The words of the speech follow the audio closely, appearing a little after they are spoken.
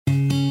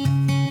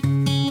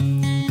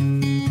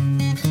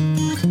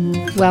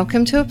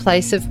Welcome to a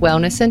place of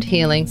wellness and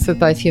healing for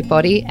both your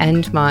body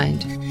and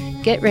mind.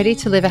 Get ready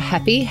to live a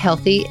happy,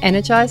 healthy,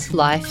 energized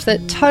life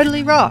that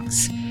totally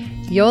rocks.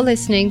 You're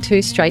listening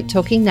to Straight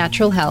Talking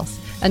Natural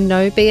Health, a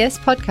no BS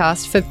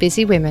podcast for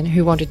busy women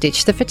who want to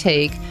ditch the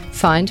fatigue,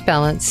 find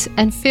balance,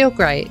 and feel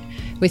great,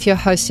 with your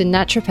host and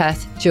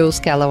naturopath, Jules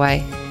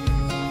Galloway.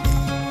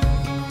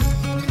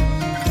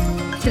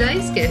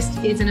 Today's guest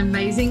is an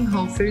amazing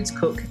whole foods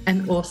cook,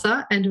 an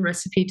author, and a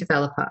recipe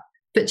developer.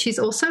 But she's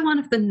also one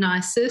of the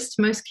nicest,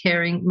 most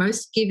caring,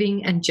 most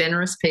giving and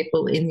generous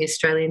people in the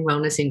Australian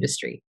wellness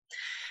industry.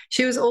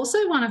 She was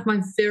also one of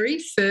my very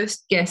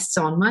first guests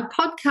on my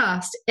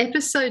podcast,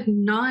 episode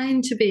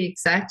 9 to be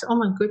exact. Oh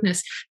my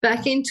goodness,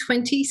 back in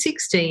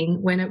 2016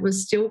 when it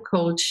was still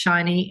called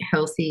Shiny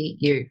Healthy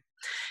You.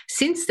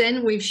 Since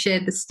then, we've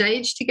shared the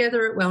stage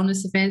together at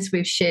wellness events.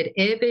 We've shared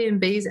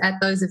Airbnbs at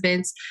those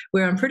events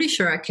where I'm pretty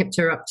sure I kept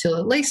her up till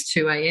at least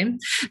 2 a.m.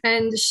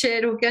 and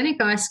shared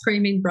organic ice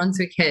cream in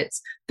Brunswick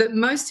Heads. But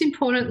most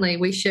importantly,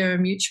 we share a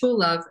mutual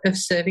love of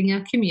serving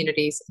our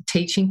communities,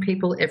 teaching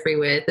people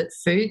everywhere that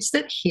foods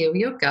that heal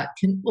your gut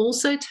can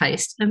also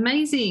taste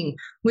amazing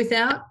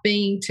without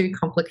being too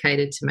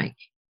complicated to make.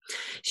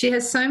 She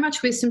has so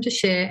much wisdom to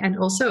share and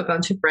also a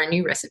bunch of brand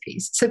new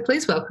recipes. So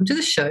please welcome to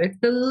the show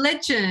the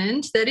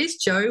legend that is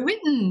Jo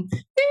Whitton.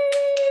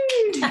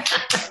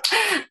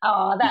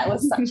 Oh, that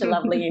was such a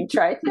lovely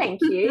intro. Thank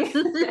you.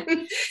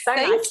 So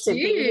nice to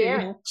be here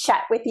and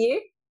chat with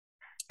you.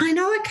 I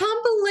know, I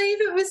can't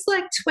believe it was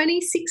like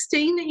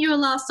 2016 that you were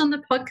last on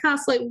the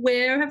podcast. Like,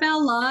 where have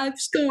our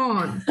lives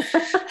gone?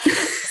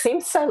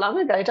 Seems so long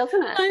ago,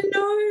 doesn't it? I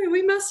know.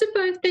 We must have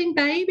both been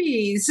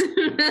babies.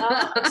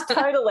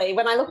 Totally.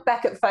 When I look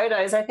back at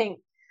photos, I think,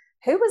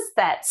 who was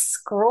that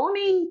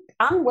scrawny,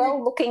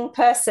 unwell-looking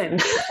person?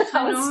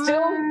 I was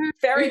still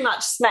very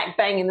much smack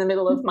bang in the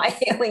middle of my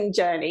healing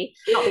journey.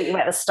 Not that you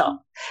ever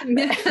stop.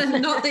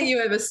 Not that you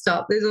ever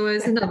stop. There's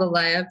always another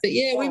layer. But,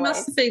 yeah, we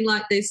must have been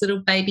like these little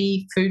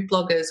baby food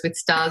bloggers with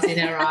stars in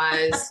our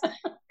eyes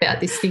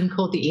about this thing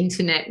called the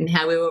internet and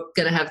how we were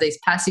going to have these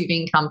passive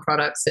income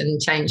products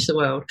and change the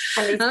world.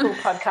 And these cool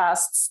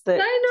podcasts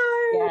that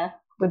I know. Yeah,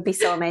 would be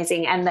so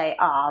amazing, and they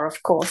are,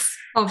 of course.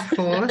 Of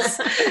course.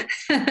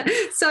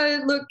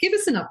 So, look, give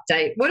us an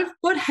update.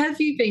 What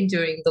have you been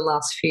doing the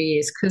last few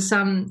years? Because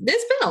there's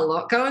been a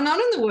lot going on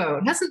in the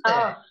world, hasn't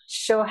there? Oh,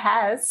 sure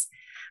has.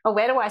 Well,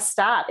 where do I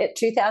start? At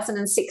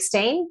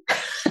 2016?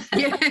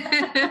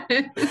 Yeah.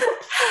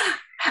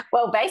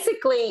 Well,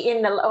 basically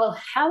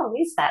how long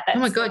is that? Oh,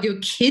 my God, your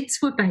kids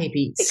were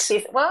babies. 6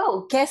 years.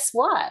 Well, guess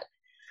what?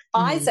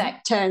 Isaac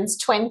turns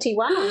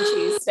 21 on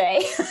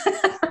Tuesday.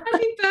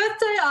 Happy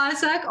birthday,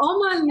 Isaac. Oh,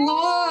 my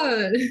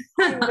Lord.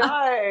 I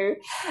know.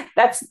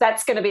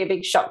 That's going to be a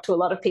big shock to a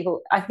lot of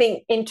people. I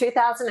think in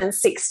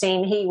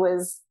 2016 he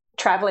was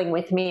traveling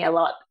with me a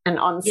lot and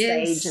on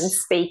stage and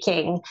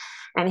speaking,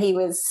 and he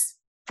was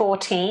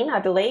 14, I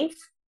believe.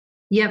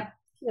 Yep.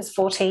 He was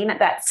 14 at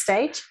that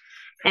stage,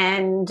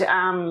 and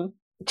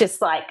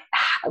just like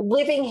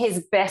living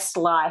his best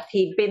life.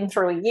 He'd been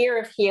through a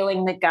year of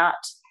healing the gut.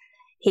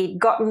 He'd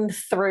gotten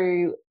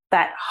through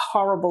that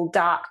horrible,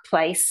 dark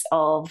place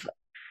of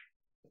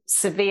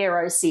severe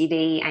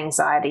OCD,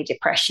 anxiety,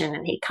 depression,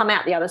 and he'd come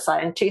out the other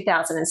side. And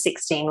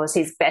 2016 was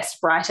his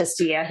best, brightest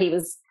year. He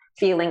was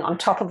feeling on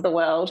top of the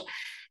world,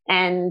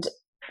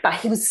 but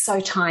he was so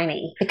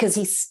tiny because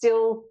he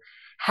still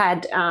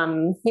had,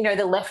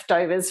 the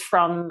leftovers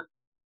from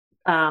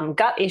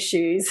gut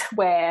issues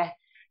where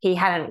he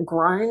hadn't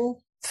grown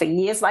for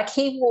years. Like,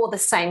 he wore the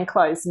same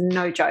clothes,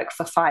 no joke,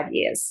 for 5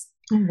 years.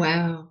 Oh,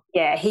 wow.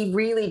 Yeah, he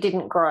really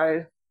didn't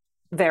grow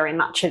very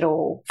much at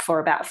all for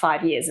about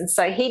 5 years. And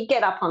so he'd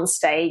get up on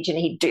stage and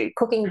he'd do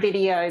cooking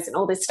videos and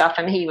all this stuff,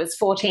 and he was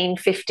 14,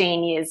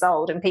 15 years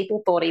old, and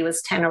people thought he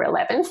was 10 or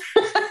 11.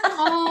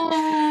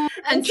 Oh,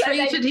 and so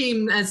treated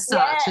him as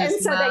such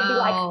as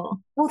well.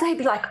 They'd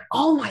be like,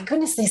 oh, my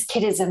goodness, this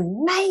kid is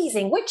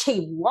amazing, which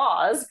he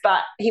was,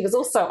 but he was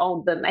also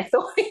older than they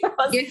thought he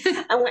was.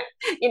 Yeah. And,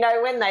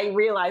 when they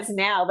realise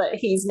now that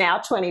he's now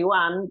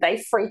 21,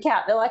 they freak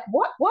out. They're like,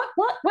 what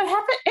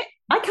happened?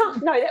 I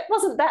can't, no, that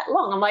wasn't that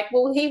long. I'm like,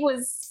 well, he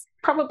was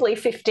probably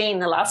 15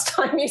 the last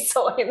time you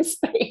saw him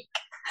speak.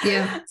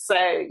 Yeah. So,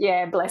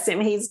 yeah, bless him.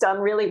 He's done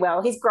really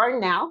well. He's grown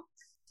now.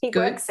 He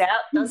works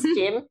out, does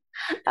gym,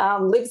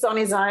 lives on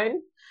his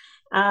own,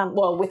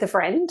 with a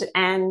friend,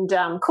 and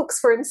cooks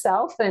for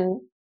himself,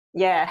 and,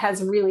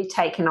 has really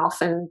taken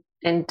off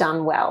and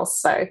done well.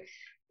 So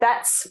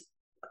that's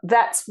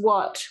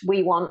what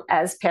we want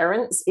as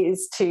parents,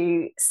 is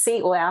to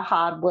see all our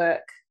hard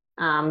work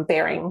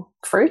bearing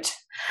fruit.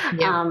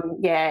 Yeah.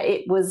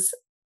 It was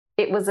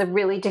a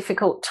really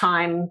difficult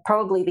time,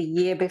 probably the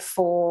year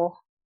before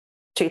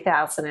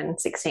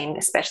 2016,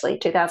 especially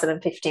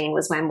 2015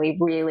 was when we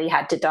really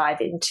had to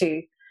dive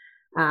into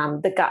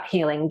the gut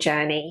healing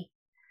journey.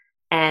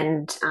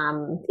 And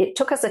it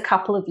took us a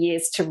couple of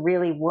years to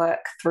really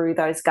work through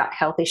those gut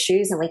health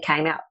issues, and we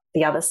came out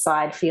the other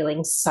side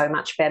feeling so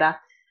much better.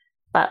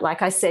 But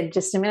like I said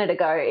just a minute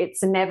ago,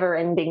 it's a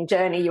never-ending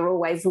journey. You're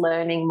always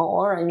learning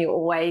more, and you're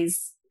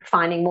always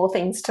finding more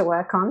things to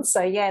work on.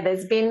 So, yeah,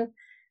 there's been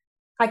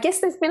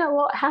a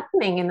lot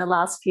happening in the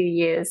last few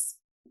years,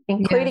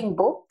 including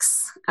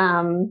books,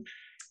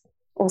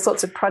 all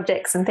sorts of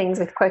projects and things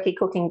with quirky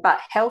cooking. But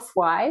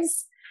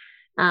health-wise,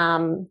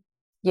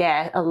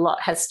 a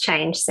lot has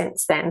changed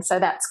since then. So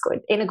that's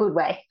good, in a good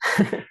way.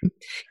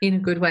 In a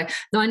good way.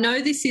 Now, I know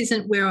this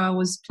isn't where I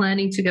was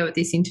planning to go with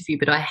this interview,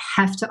 but I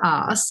have to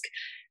ask,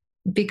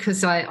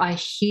 because I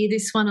hear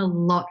this one a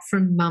lot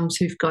from mums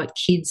who've got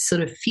kids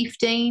sort of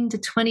 15 to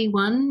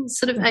 21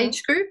 sort of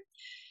age group.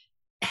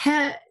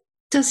 How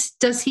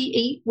does he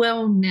eat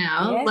well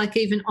now, like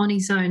even on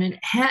his own? And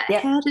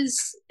how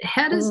does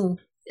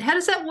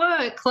that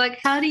work? Like,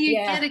 how do you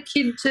get a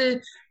kid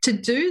to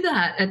do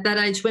that at that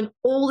age when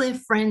all their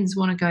friends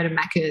want to go to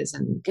Macca's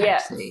and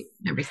KFC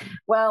and everything?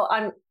 Well,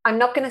 I'm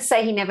not going to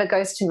say he never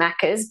goes to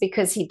Macca's,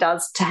 because he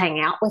does to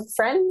hang out with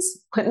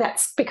friends, and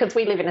that's because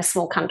we live in a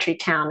small country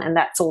town and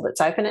that's all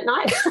that's open at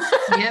night.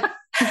 Yep.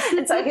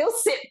 And so he'll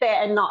sit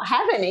there and not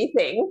have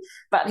anything,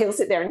 but he'll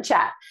sit there and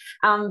chat.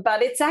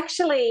 But it's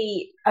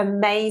actually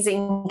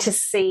amazing to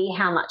see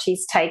how much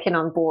he's taken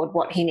on board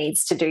what he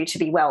needs to do to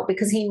be well,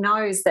 because he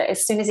knows that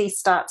as soon as he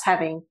starts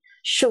having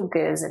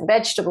sugars and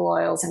vegetable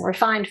oils and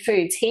refined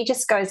foods, he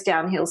just goes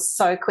downhill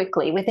so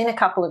quickly. Within a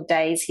couple of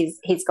days,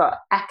 he's got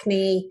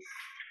acne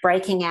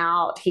breaking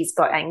out, he's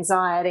got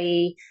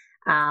anxiety,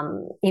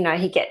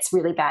 he gets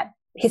really bad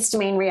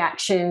histamine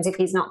reactions if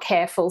he's not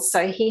careful.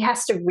 So he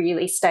has to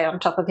really stay on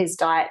top of his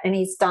diet, and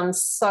he's done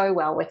so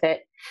well with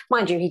it.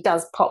 Mind you, he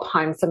does pop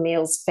home for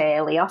meals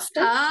fairly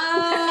often.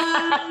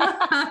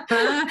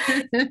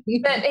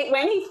 But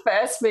when he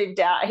first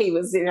moved out, he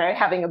was,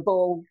 having a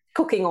ball,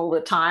 cooking all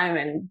the time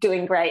and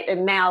doing great.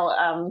 And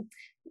now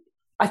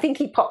I think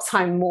he pops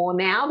home more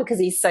now because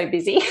he's so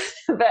busy.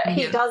 But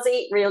he does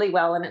eat really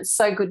well, and it's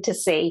so good to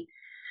see.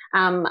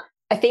 I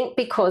think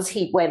because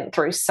he went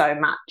through so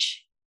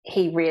much,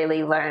 he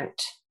really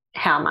learnt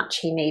how much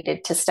he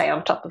needed to stay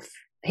on top of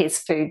his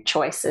food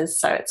choices.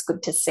 So it's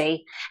good to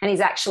see. And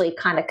he's actually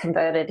kind of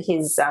converted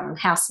his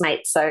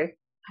housemate, so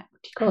what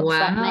do you call it?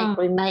 Flatmate,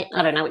 roommate,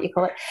 I don't know what you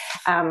call it,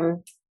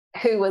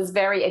 who was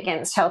very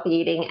against healthy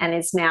eating and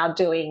is now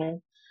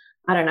doing,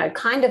 I don't know,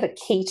 kind of a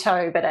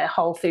keto, but a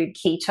whole food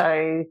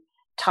keto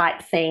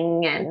type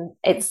thing. And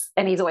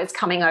he's always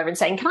coming over and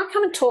saying, "Can I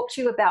come and talk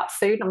to you about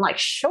food?" And I'm like,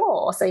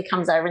 "Sure." So he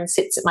comes over and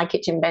sits at my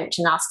kitchen bench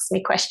and asks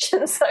me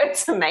questions. So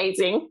it's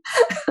amazing.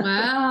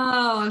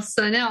 Wow.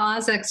 So now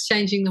Isaac's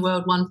changing the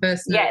world one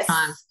person at a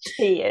time.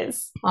 He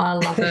is. I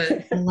love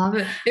it. I love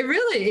it. It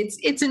really,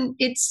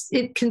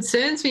 it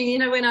concerns me,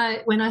 when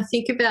I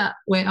think about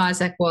where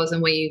Isaac was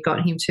and where you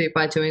got him to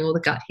by doing all the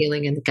gut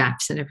healing and the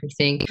gaps and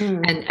everything,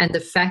 and the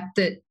fact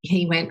that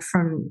he went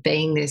from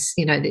being this,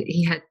 that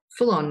he had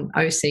full-on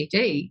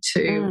OCD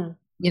to,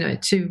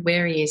 to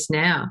where he is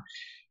now.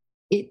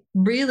 It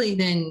really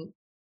then,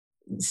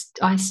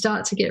 I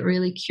start to get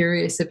really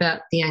curious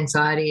about the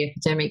anxiety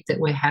epidemic that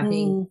we're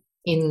having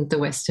in the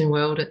Western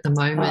world at the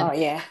moment. Oh,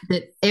 yeah.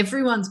 That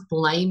everyone's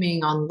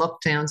blaming on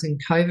lockdowns and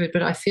COVID,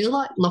 but I feel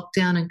like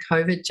lockdown and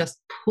COVID just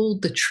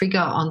pulled the trigger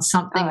on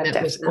something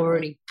that was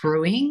already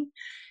brewing,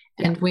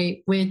 and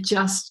we're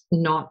just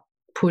not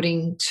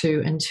putting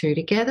two and two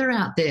together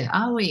out there,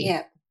 are we?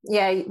 Yeah.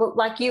 Yeah, well,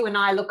 like you and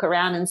I look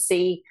around and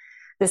see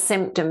the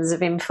symptoms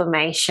of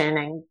inflammation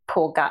and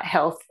poor gut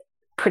health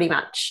pretty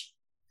much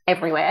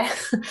everywhere.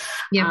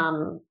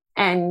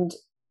 And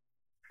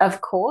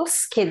of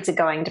course, kids are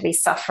going to be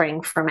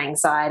suffering from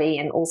anxiety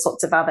and all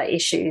sorts of other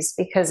issues,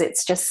 because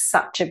it's just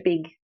such a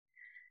big,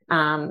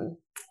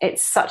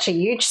 it's such a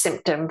huge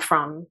symptom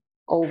from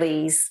all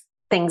these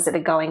things that are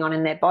going on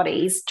in their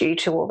bodies due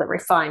to all the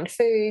refined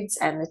foods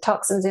and the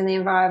toxins in the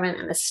environment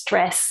and the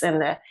stress and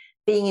the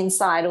being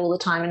inside all the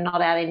time and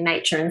not out in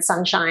nature and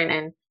sunshine,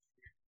 and,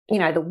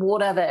 the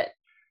water that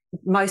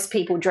most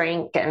people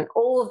drink, and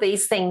all of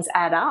these things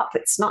add up.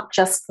 It's not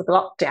just the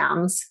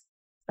lockdowns.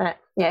 But,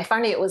 if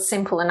only it was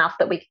simple enough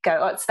that we could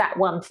go, it's that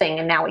one thing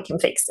and now we can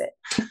fix it.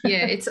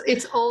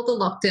 It's all the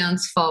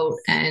lockdowns' fault,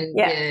 and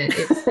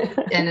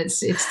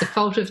it's the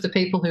fault of the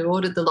people who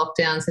ordered the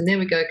lockdowns, and there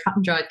we go, cut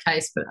and dried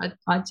case. But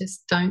I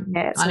just don't.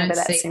 It's I never don't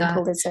that see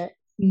simple, that. is it?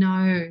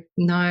 No.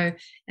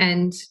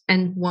 And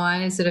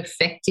why is it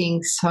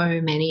affecting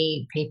so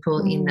many people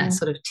in that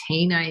sort of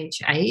teenage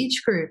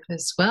age group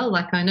as well?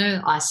 Like, I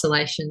know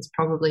isolation's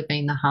probably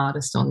been the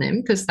hardest on them,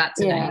 because that's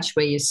an age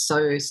where you're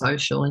so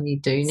social and you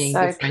do need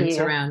your friends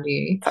around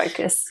you.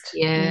 Focused.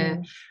 Yeah.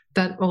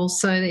 But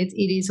also it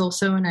is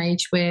also an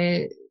age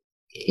where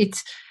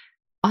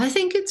I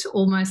think it's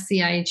almost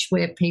the age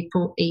where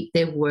people eat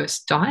their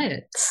worst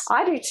diets.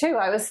 I do too.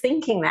 I was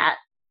thinking that.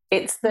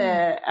 It's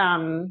the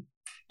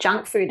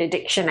junk food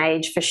addiction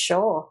age for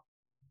sure.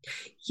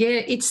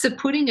 Yeah, it's the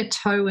putting a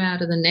toe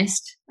out of the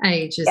nest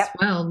age as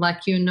well. Like,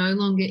 you're no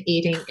longer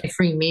eating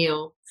every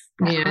meal,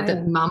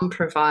 that mum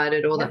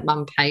provided or that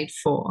mum paid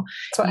for.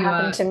 That's what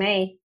happened to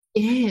me.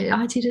 Yeah,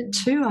 I did it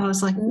too. I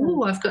was like,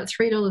 "Oh, I've got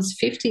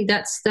 $3.50.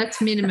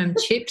 That's minimum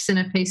chips and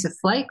a piece of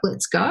flake.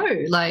 Let's go!"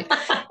 Like,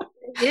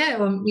 Yeah,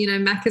 or,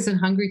 Macca's and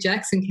Hungry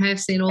Jack's and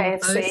KFC and all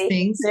of those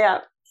things. Yeah.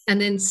 And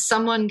then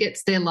someone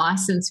gets their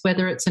license,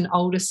 whether it's an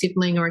older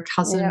sibling or a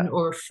cousin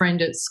or a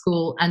friend at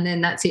school, and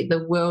then that's it.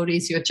 The world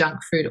is your junk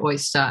food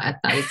oyster at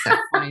that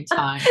exact point in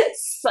time.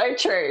 So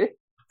true.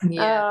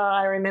 Yeah. Oh,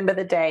 I remember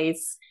the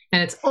days.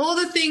 And it's all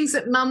the things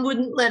that Mum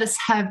wouldn't let us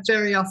have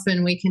very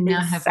often. We can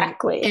now have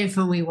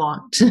whatever we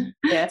want.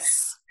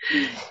 Yes.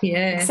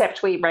 Yeah.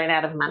 Except we ran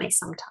out of money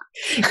sometimes.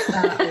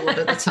 All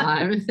of the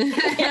time.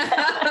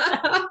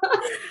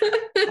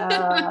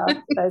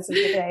 Those are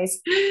the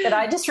days. But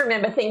I just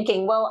remember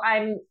thinking, well,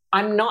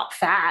 I'm not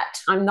fat.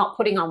 I'm not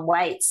putting on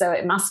weight, so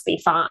it must be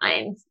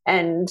fine.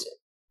 And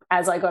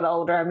as I got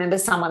older, I remember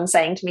someone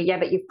saying to me, yeah,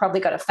 but you've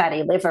probably got a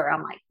fatty liver.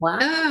 I'm like,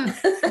 what?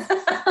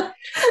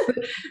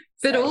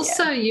 But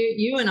also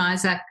you and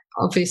Isaac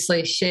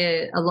obviously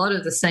share a lot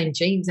of the same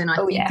genes, and I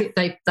think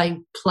they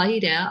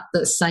played out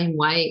the same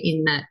way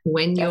in that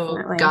when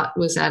your gut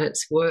was at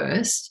its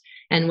worst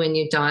and when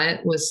your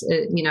diet was,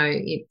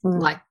 you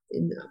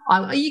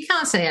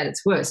can't say at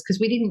its worst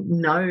because we didn't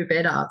know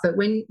better, but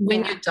when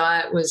your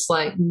diet was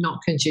like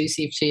not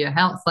conducive to your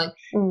health, like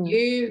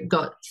you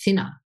got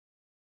thinner.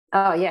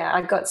 Oh, yeah,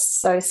 I got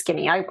so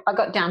skinny. I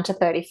got down to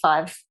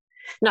 35.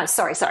 No,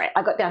 sorry.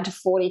 I got down to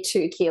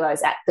 42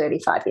 kilos at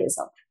 35 years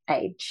of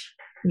age.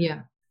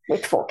 Yeah.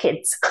 With 4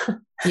 kids.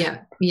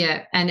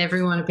 Yeah. And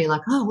everyone would be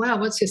like, oh, wow,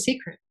 what's your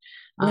secret?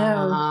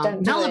 No,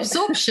 don't do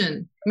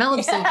malabsorption.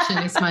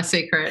 Malabsorption is my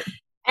secret.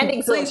 And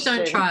exhaustion. Please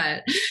don't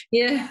try it.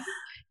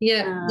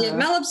 Yeah.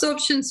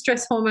 Malabsorption,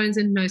 stress hormones,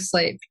 and no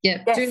sleep.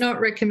 Yeah, yes. Do not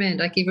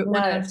recommend. I give it 1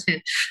 out of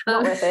 10.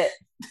 Not worth it.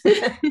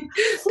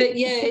 But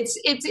yeah,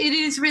 it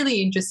is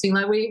really interesting.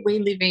 Like we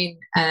live in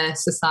a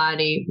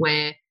society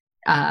where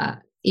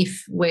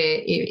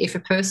if a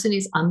person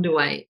is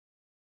underweight,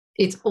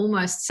 it's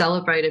almost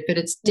celebrated, but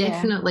it's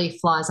definitely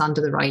flies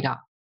under the radar.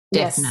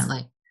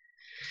 Definitely.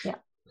 Yes.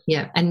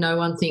 Yeah. And no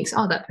one thinks,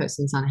 oh, that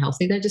person's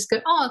unhealthy. They just go,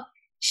 oh,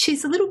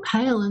 she's a little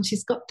pale and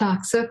she's got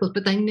dark circles,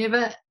 but they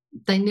never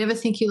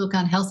think you look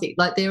unhealthy.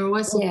 Like they're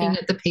always looking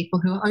at the people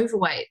who are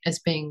overweight as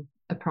being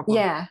a problem.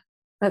 Yeah,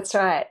 that's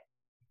right.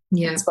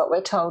 Yeah. That's what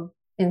we're told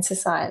in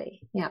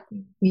society. Yeah.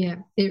 Yeah,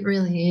 it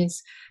really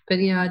is. But,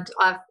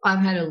 I've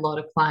had a lot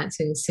of clients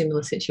in a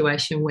similar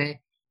situation where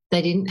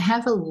they didn't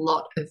have a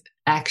lot of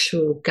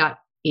actual gut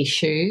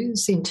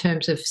issues in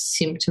terms of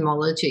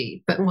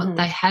symptomology, but what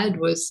they had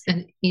was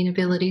an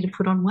inability to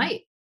put on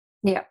weight.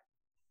 Yeah.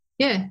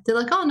 Yeah, they're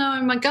like, oh,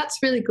 no, my gut's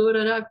really good.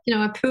 I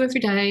poo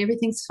every day.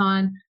 Everything's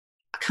fine.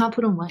 I can't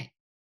put on weight.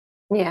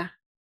 Yeah.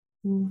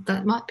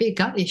 That might be a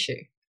gut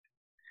issue.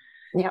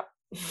 Yep.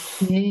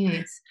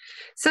 Yes.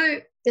 So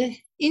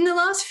in the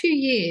last few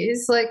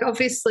years, like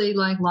obviously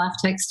like life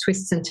takes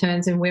twists and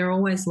turns and we're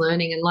always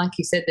learning. And like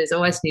you said, there's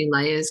always new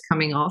layers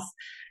coming off.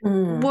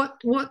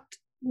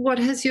 What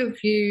has your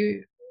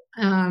view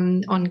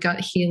on gut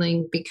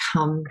healing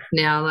become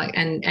now, like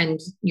and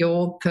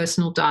your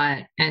personal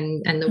diet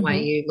and the way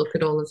you look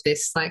at all of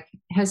this? Like,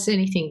 has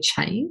anything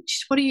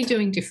changed? What are you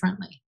doing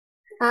differently?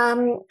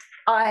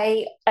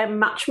 I am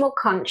much more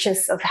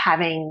conscious of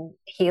having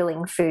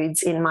healing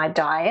foods in my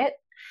diet.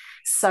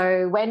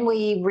 So when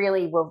we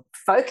really were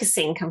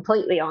focusing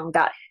completely on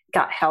gut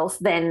health,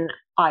 then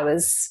I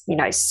was,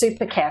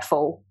 super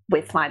careful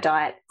with my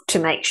diet to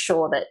make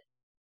sure that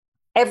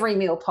every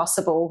meal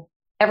possible,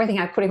 everything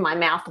I put in my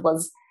mouth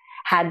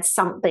had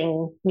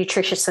something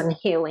nutritious and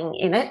healing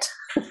in it.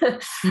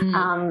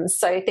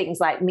 So things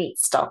like meat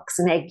stocks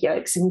and egg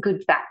yolks and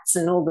good fats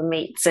and all the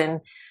meats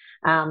and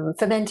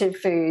fermented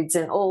foods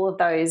and all of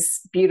those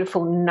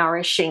beautiful,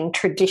 nourishing,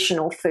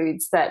 traditional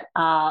foods that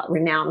are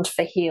renowned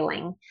for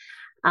healing.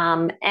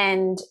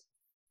 And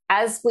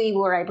as we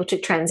were able to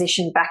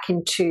transition back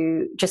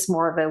into just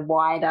more of a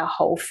wider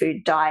whole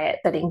food diet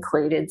that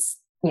included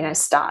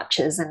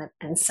starches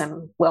and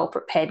some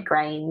well-prepared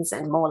grains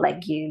and more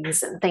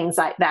legumes and things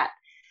like that,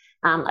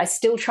 I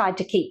still tried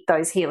to keep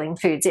those healing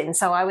foods in.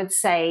 So I would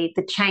say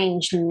the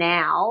change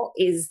now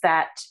is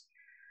that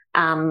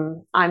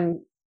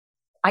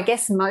I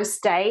guess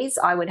most days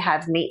I would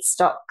have meat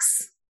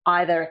stocks,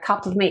 either a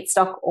cup of meat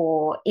stock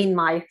or in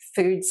my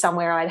food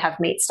somewhere I'd have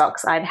meat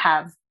stocks. I'd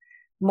have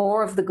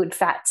more of the good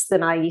fats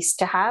than I used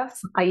to have.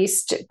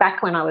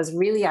 Back when I was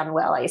really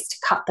unwell, I used to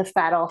cut the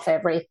fat off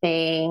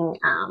everything.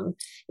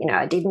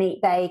 I didn't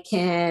eat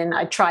bacon.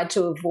 I tried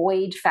to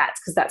avoid fats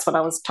because that's what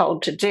I was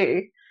told to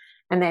do.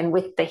 And then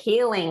with the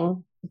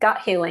healing, gut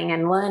healing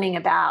and learning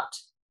about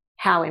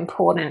how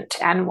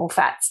important animal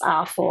fats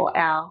are for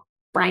our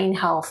brain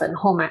health and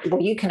hormone,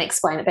 well, you can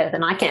explain it better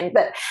than I can,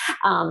 but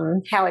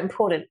how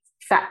important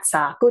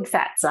good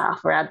fats are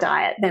for our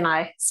diet, then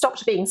I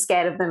stopped being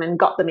scared of them and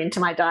got them into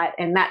my diet,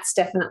 and that's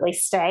definitely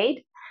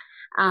stayed.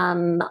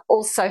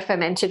 Also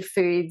fermented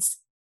foods,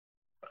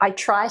 I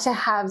try to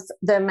have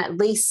them at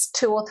least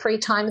 2 or 3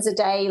 times a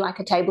day, like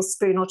a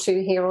tablespoon or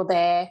 2 here or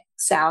there,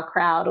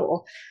 sauerkraut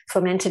or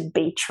fermented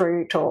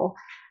beetroot, or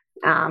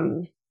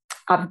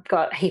I've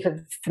got a heap of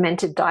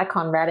fermented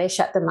daikon radish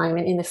at the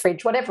moment in the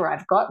fridge, whatever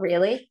I've got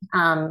really,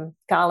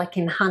 garlic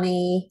in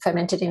honey,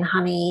 fermented in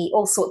honey,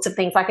 all sorts of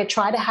things. Like I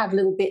try to have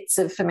little bits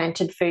of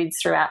fermented foods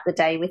throughout the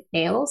day with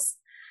meals.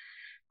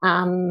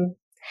 And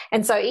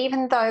so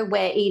even though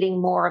we're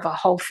eating more of a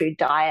whole food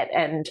diet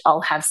and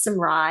I'll have some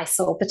rice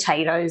or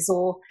potatoes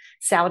or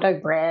sourdough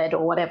bread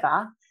or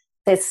whatever,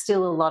 there's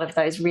still a lot of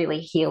those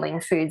really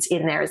healing foods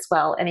in there as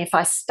well. And if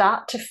I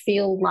start to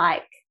feel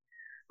like,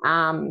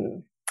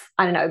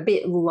 I don't know, a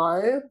bit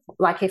low,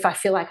 like if I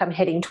feel like I'm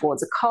heading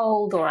towards a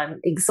cold or I'm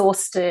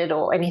exhausted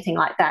or anything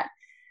like that,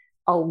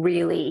 I'll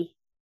really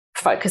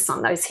focus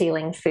on those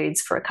healing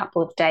foods for a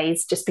couple of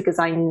days just because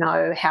I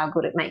know how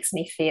good it makes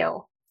me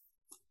feel.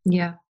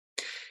 Yeah.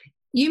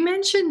 You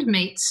mentioned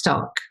meat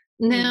stock.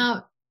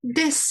 Now,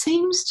 there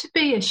seems to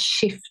be a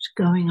shift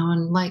going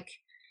on. Like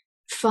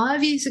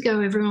 5 years ago,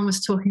 everyone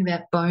was talking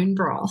about bone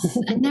broth,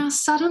 and now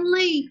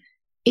suddenly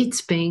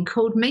it's being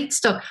called meat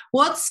stock.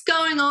 What's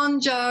going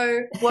on,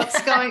 Joe?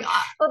 What's going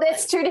on? Well,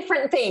 there's two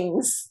different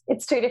things.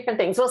 It's two different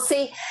things. Well,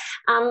 see,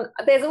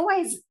 there's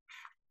always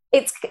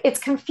it's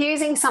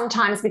confusing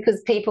sometimes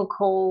because people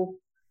call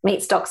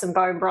meat stocks and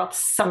bone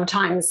broths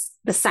sometimes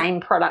the same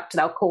product.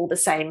 They'll call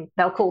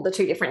the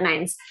two different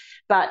names.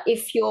 But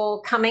if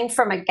you're coming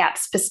from a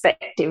GAPS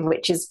perspective,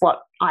 which is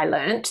what I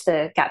learnt,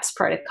 the GAPS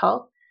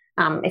protocol,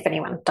 if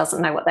anyone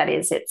doesn't know what that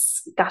is,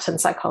 it's gut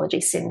and psychology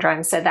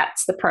syndrome. So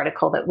that's the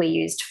protocol that we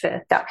used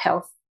for gut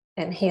health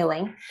and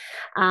healing.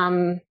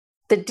 The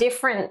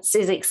difference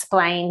is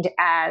explained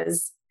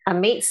as a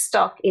meat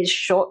stock is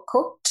short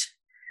cooked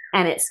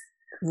and it's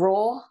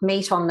raw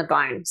meat on the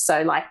bone.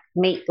 So like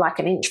meat like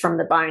an inch from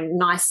the bone,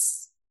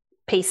 nice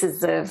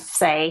pieces of,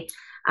 say,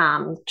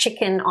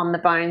 chicken on the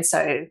bone.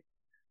 So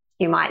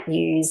you might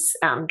use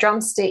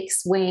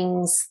drumsticks,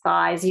 wings,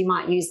 thighs. You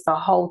might use the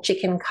whole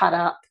chicken cut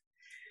up.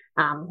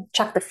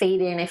 Chuck the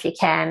feet in if you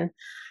can.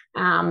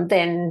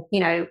 Then,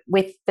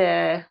 with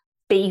the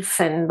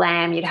beef and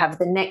lamb, you'd have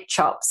the neck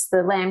chops,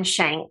 the lamb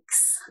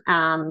shanks,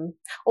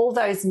 all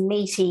those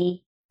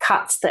meaty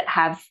cuts that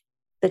have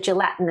the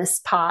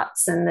gelatinous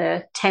parts and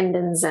the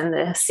tendons and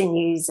the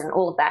sinews and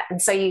all of that. And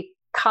so you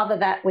cover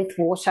that with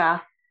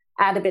water,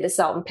 add a bit of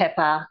salt and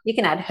pepper. You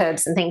can add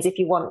herbs and things if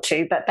you want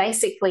to, but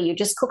basically you're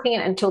just cooking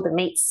it until the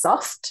meat's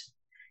soft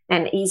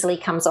and easily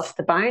comes off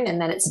the bone,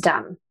 and then it's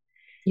done.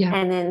 Yeah.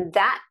 And then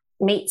that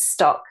meat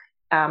stock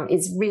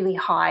is really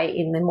high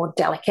in the more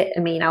delicate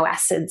amino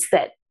acids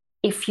that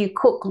if you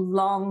cook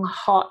long,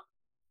 hot,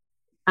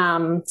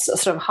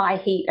 sort of high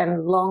heat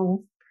and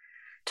long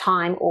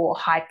time or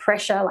high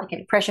pressure, like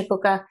in a pressure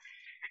cooker,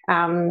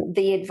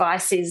 the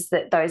advice is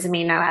that those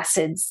amino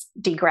acids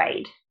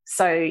degrade.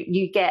 So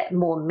you get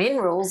more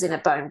minerals in a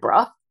bone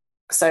broth.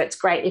 So it's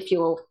great if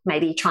you're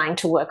maybe trying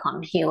to work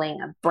on healing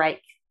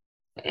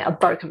a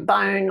broken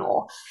bone,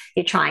 or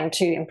you're trying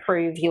to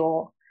improve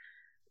your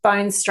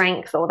bone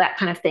strength or that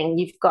kind of thing.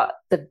 You've got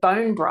the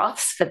bone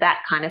broths for that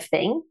kind of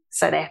thing.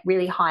 So they're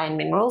really high in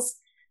minerals.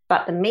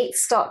 But the meat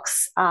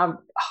stocks are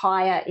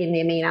higher in the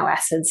amino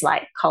acids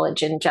like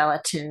collagen,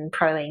 gelatin,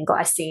 proline,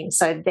 glycine.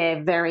 So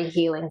they're very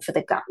healing for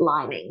the gut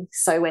lining.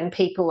 So when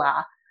people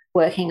are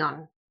working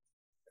on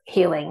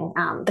healing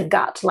the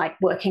gut, like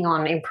working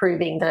on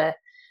improving the,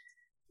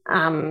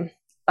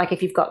 like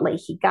if you've got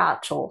leaky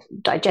gut or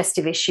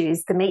digestive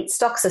issues, the meat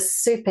stocks are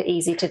super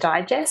easy to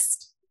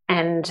digest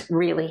and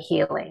really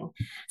healing.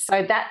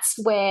 So that's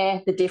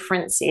where the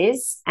difference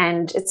is.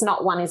 And it's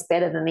not one is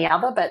better than the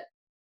other, but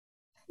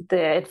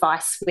the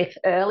advice with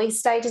early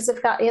stages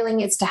of gut healing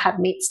is to have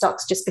meat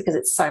stocks just because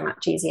it's so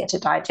much easier to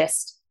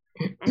digest.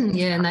 And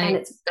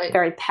it's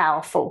very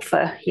powerful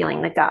for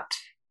healing the gut.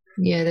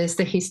 Yeah, there's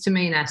the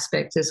histamine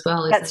aspect as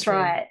well. That's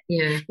right.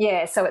 Yeah.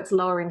 Yeah, so it's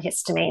lower in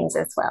histamines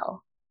as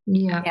well.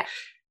 Yeah.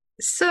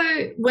 So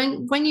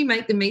when you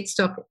make the meat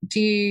stock,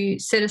 do you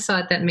set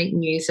aside that meat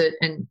and use it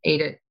and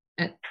eat it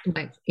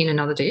in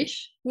another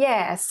dish?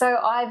 Yeah, so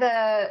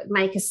either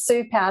make a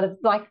soup out of,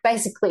 like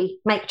basically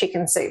make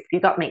chicken soup.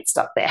 You've got meat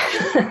stock there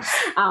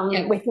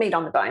with meat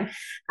on the bone.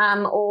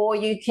 Or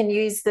you can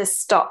use the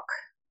stock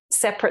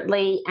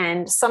separately,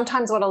 and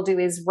sometimes what I'll do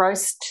is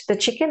roast the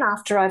chicken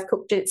after I've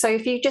cooked it. So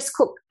if you just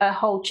cook a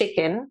whole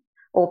chicken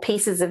or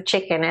pieces of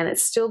chicken and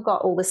it's still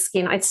got all the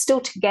skin, it's still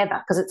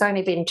together because it's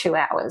only been 2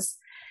 hours,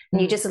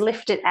 and you just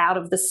lift it out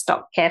of the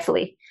stock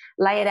carefully,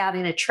 lay it out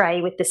in a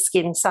tray with the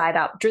skin side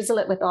up, drizzle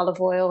it with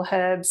olive oil,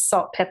 herbs,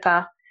 salt,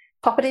 pepper,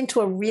 pop it into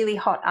a really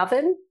hot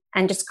oven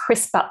and just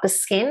crisp up the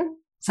skin.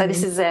 So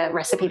this is a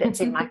recipe that's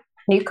in my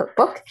new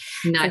cookbook,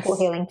 Simple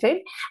Healing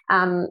Food.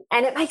 And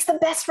it makes the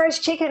best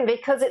roast chicken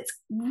because it's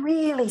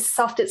really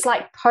soft. It's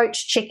like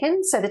poached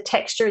chicken. So the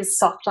texture is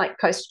soft like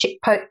poached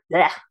chicken,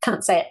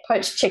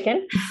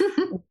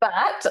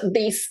 but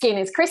the skin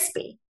is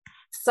crispy.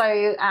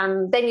 So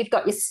then you've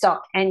got your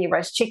stock and your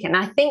roast chicken.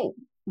 I think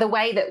the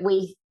way that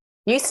we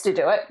used to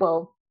do it,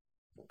 well,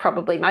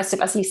 probably most of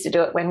us used to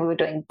do it when we were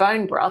doing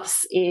bone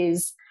broths,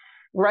 is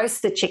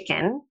roast the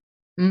chicken,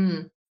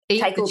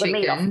 take all the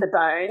meat off the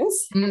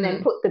bones, and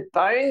then put the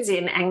bones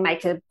in and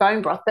make a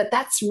bone broth. But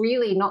that's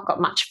really not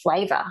got much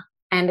flavour.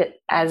 and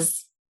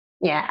as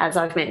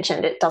I've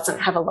mentioned, it doesn't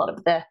have a lot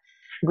of the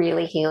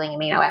really healing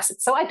amino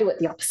acids. So I do it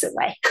the opposite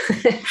way.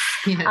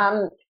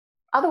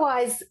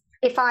 Otherwise,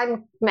 if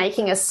I'm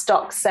making a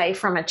stock, say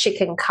from a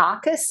chicken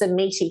carcass, a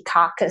meaty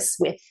carcass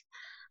with,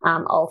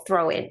 I'll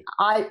throw in,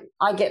 I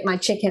get my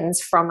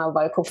chickens from a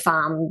local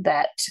farm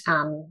that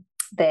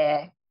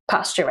they're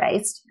pasture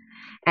raised.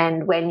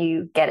 And when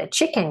you get a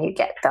chicken, you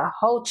get the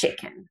whole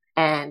chicken.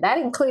 And that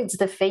includes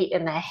the feet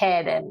and the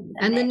head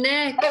and the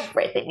neck,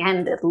 everything,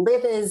 and the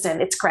livers,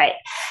 and it's great.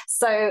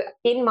 So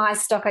in my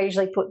stock, I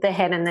usually put the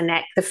head and the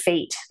neck, the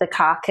feet, the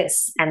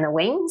carcass, and the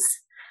wings.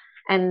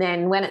 And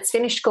then when it's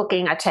finished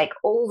cooking, I take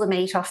all the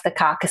meat off the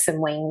carcass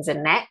and wings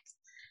and neck,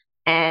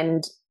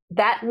 and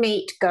that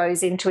meat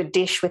goes into a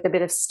dish with a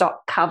bit of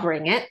stock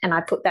covering it, and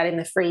I put that in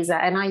the freezer,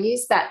 and I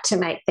use that to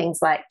make things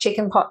like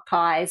chicken pot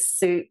pies,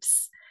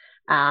 soups,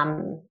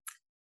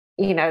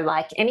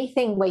 like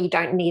anything where you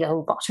don't need a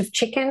lot of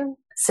chicken,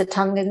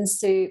 Satungan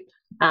soup.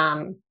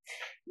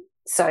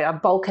 So I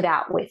bulk it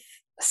out with,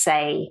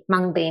 say,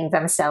 mung bean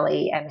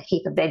vermicelli and a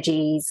heap of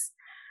veggies,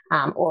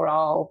 or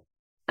I'll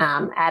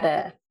add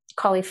a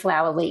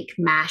cauliflower leek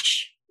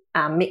mash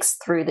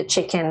mixed through the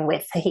chicken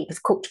with a heap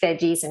of cooked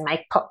veggies and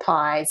make pot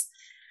pies.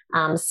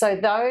 So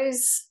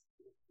those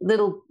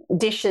little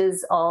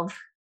dishes of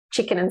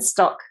chicken and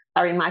stock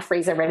are in my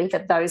freezer ready for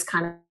those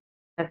kind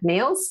of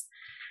meals.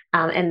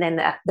 And then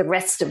the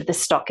rest of the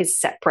stock is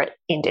separate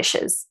in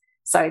dishes.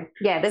 So,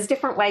 there's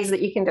different ways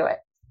that you can do it.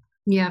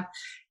 Yeah.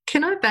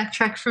 Can I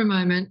backtrack for a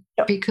moment?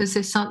 Sure. Because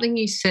there's something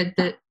you said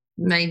that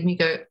made me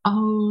go,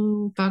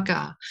 oh,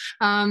 bugger.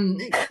 Oh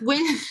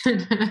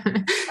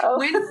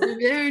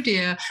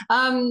dear.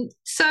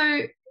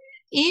 So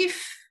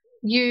if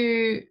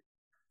you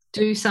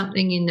do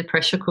something in the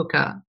pressure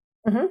cooker,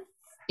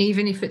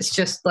 even if it's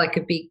just like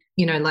a big,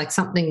 like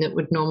something that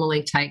would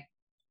normally take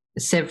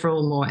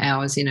several more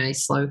hours in a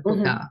slow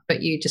cooker,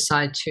 but you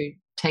decide to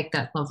take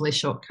that lovely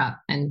shortcut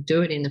and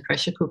do it in the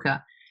pressure cooker,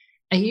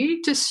 are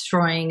you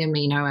destroying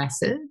amino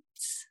acids?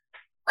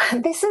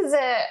 This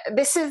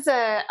is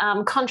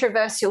a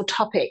controversial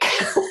topic.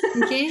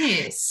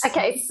 Yes.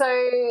 Okay,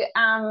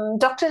 so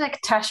Dr.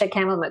 Natasha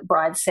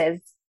Campbell-McBride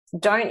says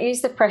don't use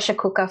the pressure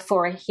cooker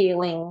for a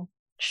healing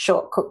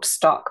short cooked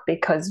stock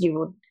because it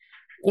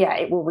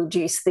will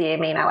reduce the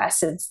amino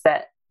acids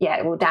that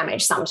it will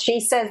damage some. She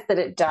says that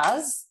it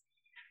does.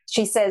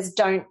 She says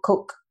don't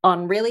cook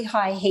on really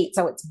high heat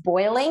so it's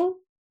boiling,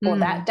 or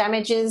that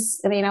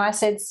damages amino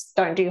acids.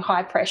 Don't do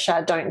high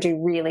pressure. Don't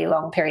do really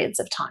long periods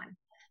of time.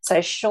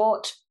 So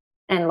short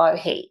and low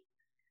heat.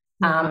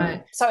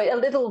 Right. So a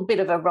little bit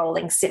of a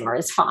rolling simmer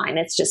is fine.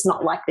 It's just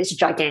not like this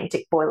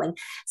gigantic boiling.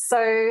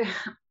 So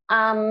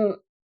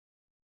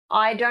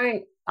I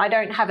don't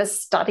have a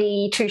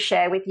study to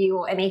share with you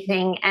or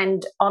anything.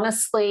 And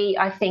honestly,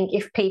 I think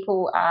if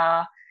people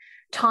are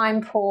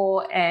time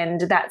poor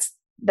and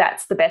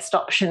that's the best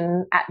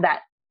option at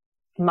that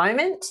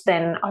moment,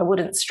 then I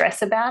wouldn't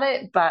stress about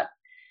it. But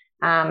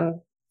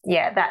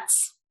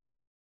that's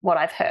what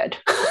I've heard.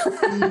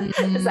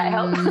 Does that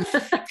help?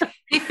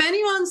 If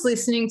anyone's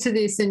listening to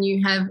this and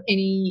you have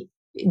any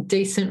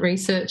decent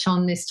research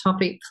on this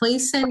topic,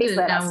 please send it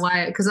our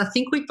way, because I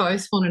think we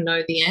both want to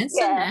know the answer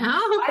now.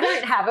 I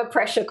don't have a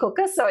pressure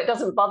cooker, so it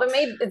doesn't bother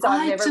me.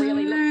 I've never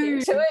really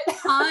looked into it.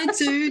 I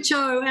do,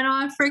 Jo, and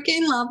I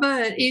freaking love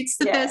it. It's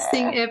the best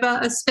thing ever,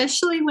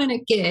 especially when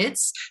it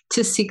gets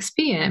to 6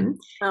 p.m.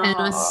 and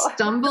I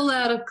stumble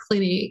out of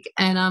clinic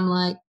and I'm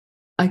like,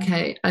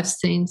 okay, I've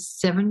seen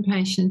 7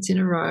 patients in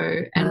a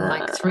row and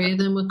like 3 of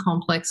them were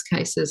complex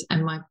cases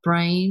and my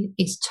brain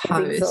is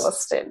toast. It's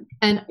exhausted.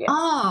 And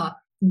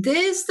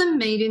there's the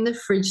meat in the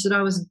fridge that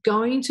I was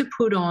going to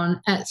put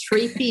on at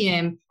 3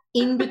 p.m.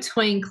 in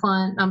between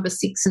client number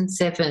 6 and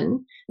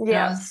 7.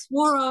 Yeah. I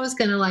swore I was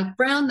going to like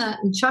brown that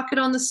and chuck it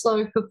on the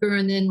slow cooker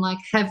and then like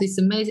have this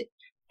amazing.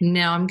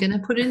 Now I'm going to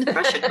put it in the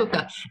pressure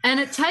cooker and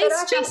it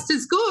tastes just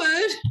as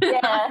good.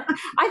 Yeah.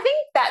 I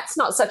think that's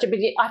not such a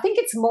big deal. I think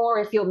it's more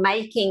if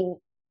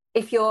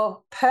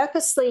you're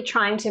purposely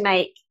trying to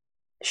make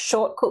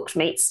short cooked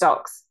meat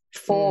stocks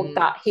for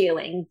gut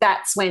healing,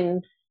 that's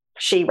when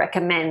she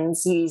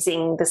recommends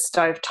using the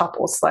stovetop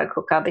or slow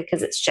cooker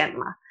because it's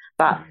gentler.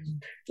 But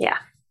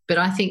But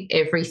I think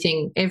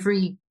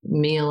every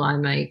meal I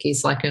make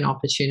is like an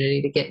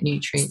opportunity to get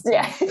nutrients.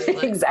 Yeah,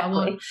 like,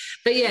 exactly.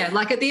 But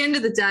like at the end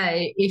of the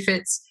day, if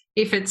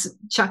it's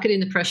chuck it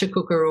in the pressure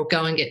cooker or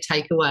go and get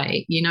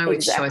takeaway, you know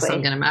which choice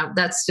I'm going to make.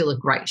 That's still a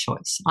great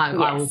choice. I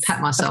will pat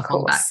myself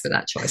on the back for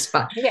that choice.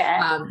 But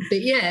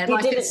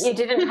you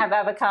didn't have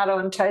avocado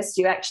on toast.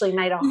 You actually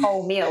made a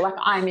whole meal. Like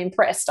I'm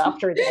impressed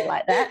after a day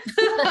like that.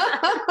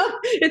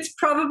 It's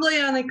probably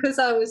only because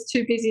I was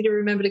too busy to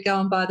remember to go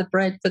and buy the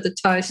bread for the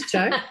toast,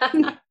 Jo.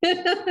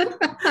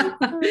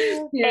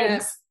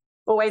 Eggs.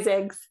 Always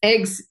eggs.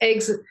 Eggs.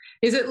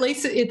 Is it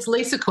Lisa? It's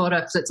Lisa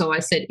Corder that's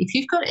always said, if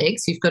you've got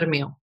eggs, you've got a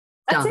meal.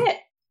 That's Done. it.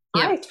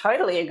 Yeah. I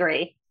totally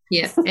agree.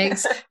 Yeah,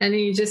 eggs. And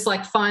then you just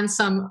like find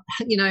some,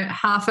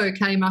 half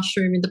okay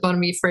mushroom in the bottom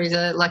of your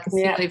freezer, like a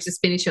few leaves of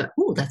spinach. You're like,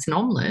 oh, that's an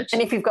omelette.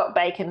 And if you've got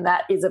bacon,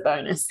 that is a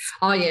bonus.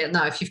 Oh, yeah.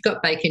 No, if you've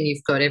got bacon,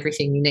 you've got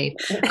everything you need.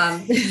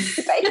 Bacon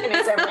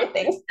is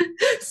everything.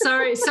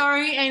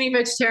 Sorry, any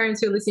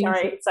vegetarians who are listening.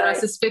 Sorry. I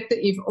suspect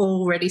that you've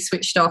already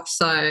switched off.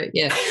 So,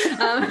 yeah.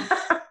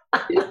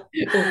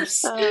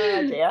 Oops.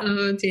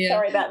 Oh, dear.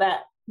 Sorry about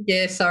that.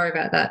 Yeah, sorry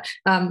about that.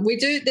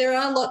 There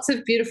are lots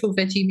of beautiful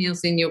veggie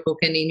meals in your book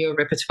and in your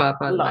repertoire,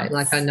 by the way.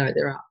 Like, I know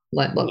there are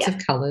like lots of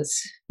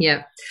colours.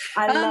 Yeah.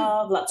 I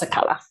love lots of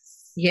colour.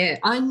 Yeah,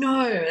 I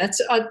know.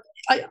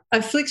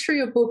 I flick through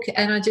your book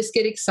and I just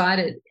get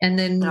excited. And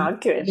then,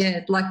 good.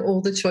 Yeah, like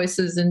all the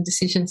choices and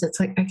decisions, it's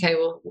like, okay,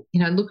 well,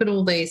 look at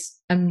all these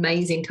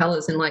amazing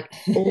colours, and like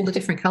all the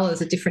different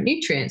colours are different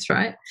nutrients,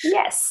 right?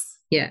 Yes.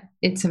 Yeah,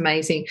 it's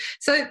amazing.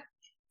 So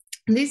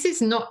this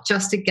is not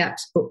just a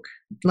GAPS book,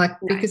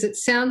 because it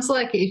sounds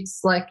like it's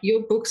like your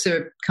books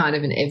are kind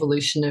of an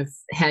evolution of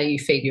how you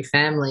feed your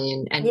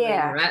family and where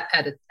you're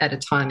at a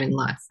time in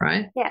life,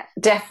 right? Yeah,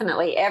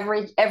 definitely.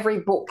 Every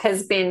book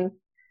has been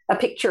a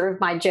picture of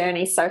my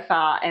journey so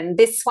far, and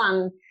this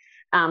one,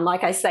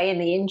 like I say in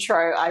the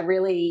intro, I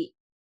really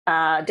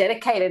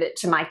dedicated it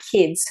to my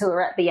kids who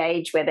are at the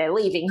age where they're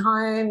leaving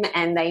home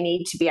and they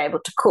need to be able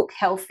to cook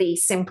healthy,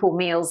 simple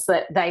meals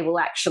that they will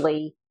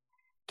actually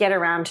get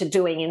around to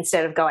doing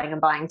instead of going and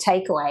buying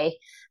takeaway.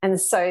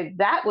 And so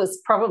that was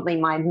probably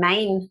my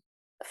main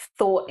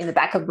thought in the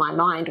back of my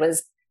mind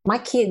was my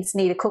kids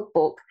need a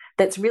cookbook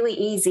that's really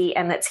easy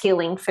and that's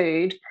healing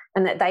food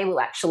and that they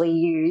will actually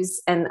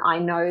use. And I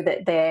know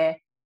that they're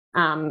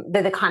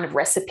the kind of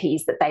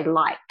recipes that they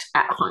liked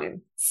at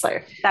home. So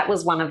that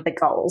was one of the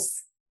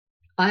goals.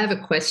 I have a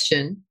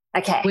question.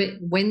 Okay.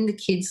 When the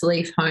kids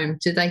leave home,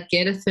 do they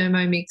get a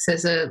Thermomix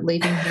as a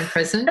leaving home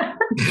present?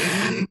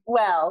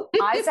 Well,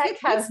 Isaac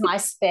has my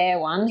spare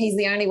one. He's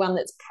the only one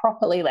that's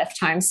properly left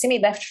home. Simi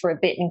left for a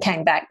bit and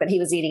came back, but he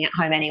was eating at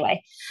home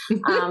anyway.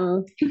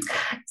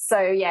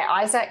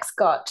 Isaac's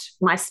got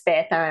my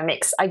spare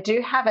Thermomix. I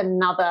do have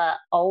another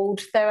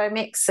old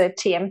Thermomix, a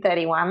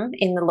TM31,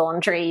 in the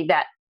laundry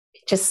that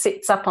just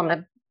sits up on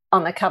the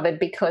cupboard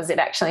because it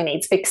actually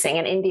needs fixing.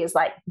 And India's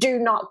like, do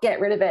not get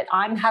rid of it.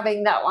 I'm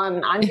having that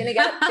one. I'm going to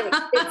get it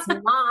fixed. It's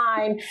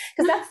mine.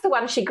 Because that's the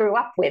one she grew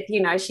up with.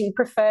 She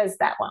prefers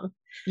that one.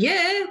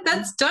 Yeah,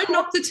 don't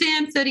knock the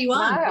TM31. No,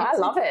 I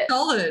love it.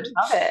 Solid.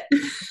 Love it.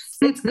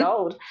 It's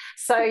gold.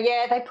 So,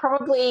 yeah, they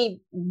probably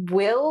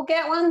will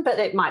get one, but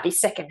it might be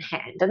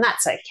secondhand, and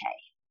that's okay.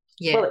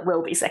 Yeah. Well, it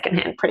will be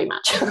secondhand pretty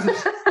much.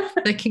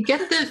 They can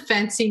get the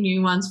fancy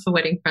new ones for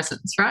wedding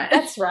presents, right?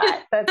 That's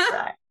right.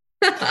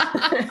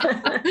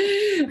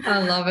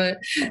 I love it.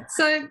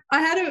 So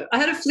I had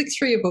a flick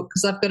through your book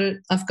because I've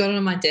got it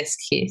on my desk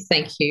here.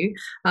 Thank you.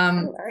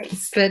 No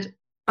worries. But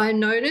I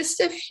noticed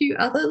a few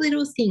other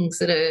little things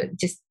that are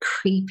just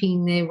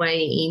creeping their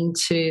way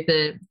into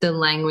the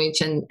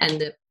language and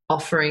the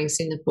offerings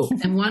in the book.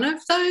 And one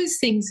of those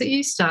things that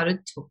you started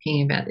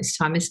talking about this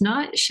time is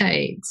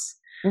nightshades.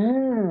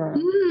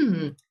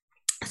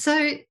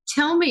 So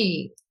tell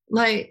me,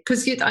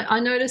 because I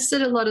noticed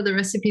that a lot of the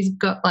recipes have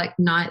got like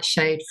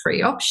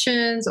nightshade-free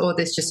options, or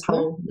there's just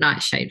whole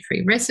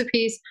nightshade-free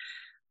recipes.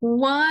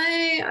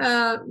 Why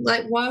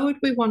would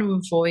we want to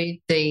avoid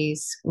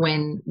these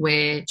when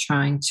we're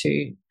trying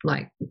to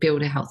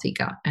build a healthy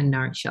gut and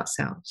nourish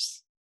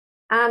ourselves?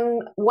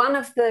 One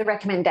of the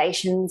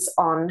recommendations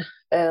on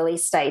early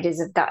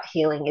stages of gut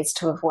healing is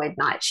to avoid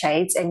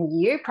nightshades,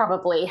 and you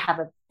probably have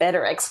a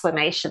better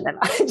explanation than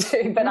I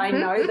do, but I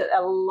know that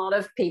a lot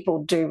of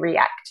people do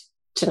react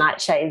to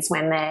nightshades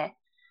when their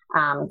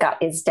gut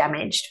is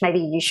damaged. Maybe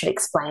you should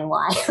explain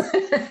why.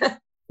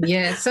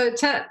 Yeah, so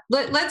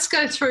let's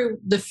go through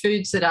the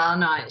foods that are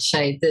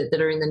nightshade, that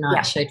are in the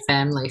nightshade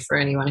family for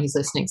anyone who's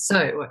listening.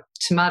 So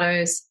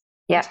tomatoes,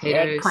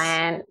 potatoes,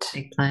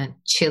 eggplant,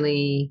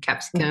 chili,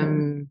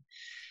 capsicum.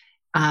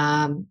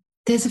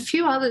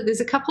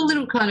 There's a couple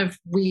little kind of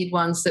weird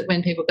ones that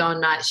when people go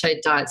on nightshade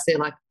diets, they're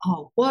like,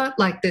 oh, what?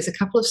 There's a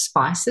couple of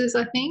spices,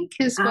 I think,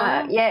 as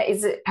well.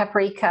 Is it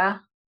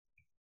paprika?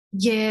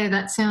 Yeah,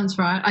 that sounds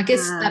right. I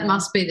guess that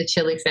must be the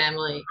chili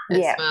family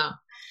as well.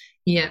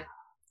 Yeah.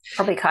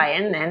 Probably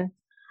cayenne then.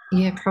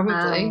 Yeah,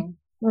 probably.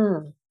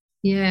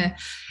 Yeah.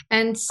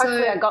 And so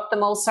hopefully I got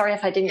them all. Sorry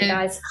if I didn't,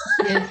 guys.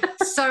 Yeah.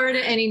 Sorry to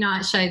any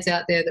nightshades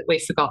out there that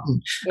we've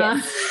forgotten.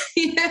 Yes.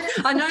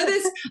 I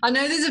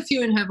know there's a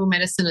few in herbal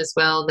medicine as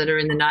well that are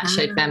in the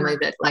nightshade family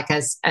that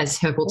as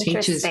herbal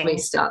teachers we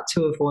start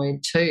to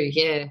avoid too.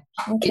 Yeah.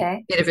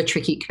 Okay. Bit of a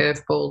tricky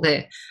curveball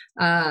there.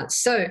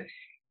 So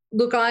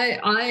look,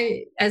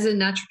 I as a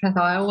naturopath,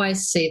 I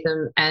always see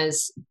them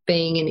as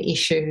being an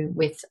issue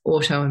with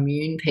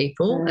autoimmune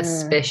people,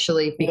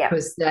 especially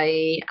because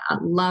they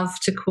love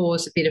to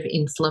cause a bit of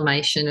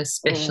inflammation,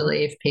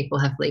 especially if people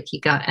have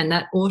leaky gut. And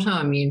that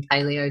autoimmune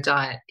paleo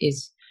diet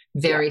is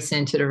very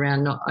centred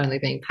around not only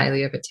being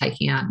paleo but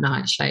taking out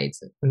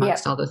nightshades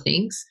amongst other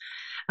things.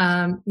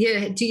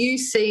 Do you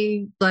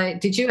see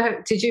did you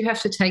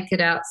have to take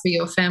it out for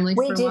your family?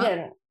 We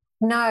didn't.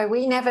 No,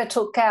 we never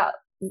took out,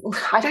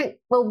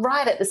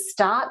 right at the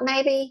start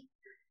maybe,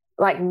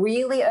 like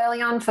really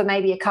early on for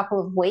maybe a couple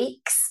of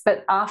weeks.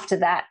 But after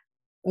that,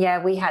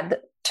 yeah, we had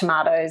the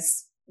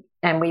tomatoes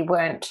and we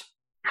weren't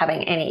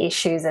having any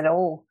issues at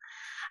all.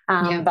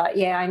 But,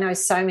 yeah, I know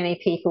so many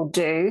people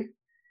do.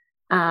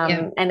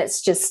 And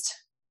it's just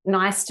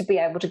nice to be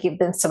able to give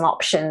them some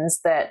options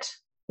that,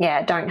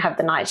 don't have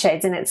the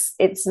nightshades. And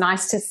it's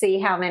nice to see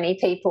how many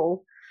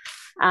people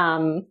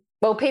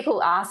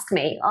people ask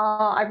me,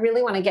 I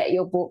really want to get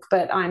your book,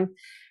 but I'm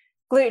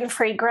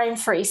gluten-free,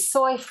 grain-free,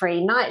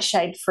 soy-free,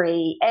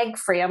 nightshade-free,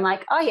 egg-free. I'm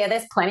like, oh, yeah,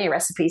 there's plenty of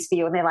recipes for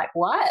you. And they're like,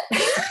 what?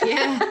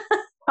 Yeah.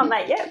 I'm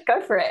like, yeah,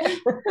 go for it.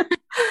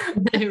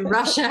 They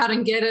rush out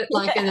and get it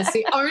and it's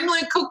the only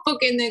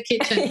cookbook in their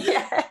kitchen.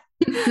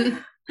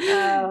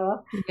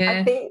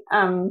 I think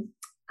I'm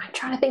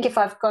trying to think if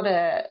I've got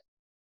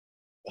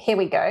here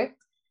we go.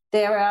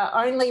 There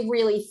are only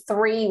really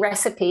 3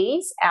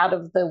 recipes out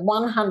of the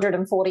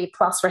 140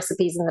 plus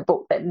recipes in the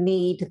book that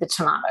need the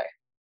tomato.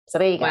 So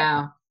there you go.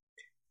 Wow.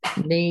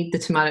 Need the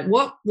tomato.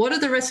 What are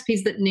the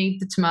recipes that need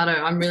the tomato?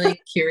 I'm really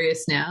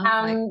curious now.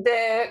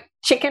 The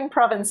chicken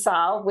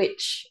provençal,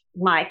 which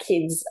my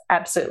kids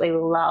absolutely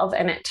love,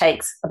 and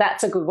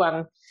that's a good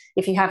one.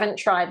 If you haven't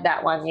tried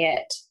that one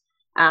yet,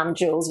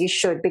 Jules, you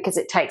should, because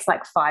it takes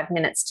like 5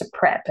 minutes to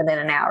prep and then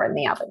an hour in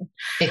the oven.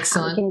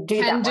 Excellent.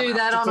 You can do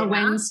that on a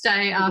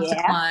Wednesday after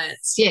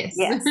clients. Yes.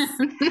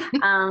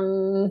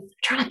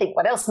 Trying to think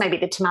what else. Maybe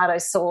the tomato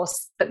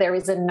sauce, but there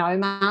is a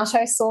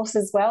no-mato sauce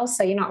as well,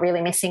 so you're not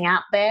really missing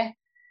out there.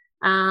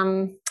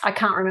 I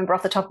can't remember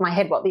off the top of my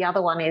head what the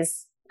other one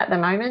is at the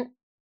moment,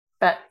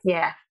 but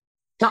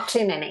not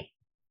too many.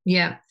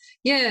 Yeah.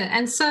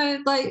 And so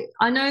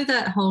I know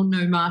that whole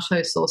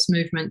no-mato sauce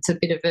movement's a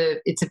bit of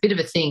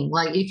a thing.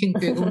 Like you can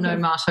Google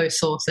no-mato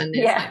sauce and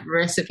there's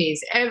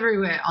recipes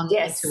everywhere on the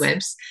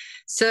interwebs.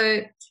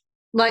 So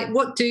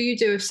what do you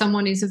do if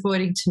someone is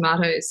avoiding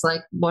tomatoes?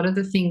 Like what are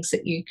the things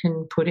that you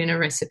can put in a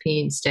recipe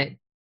instead?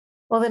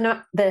 Well,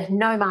 the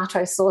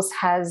no-mato sauce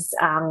has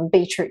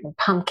beetroot and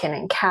pumpkin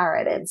and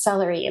carrot and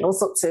celery and all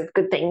sorts of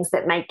good things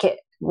that make it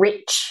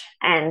rich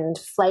and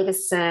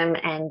flavoursome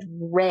and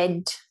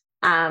red.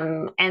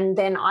 And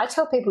then I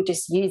tell people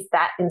just use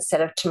that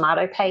instead of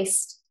tomato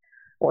paste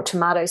or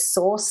tomato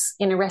sauce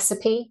in a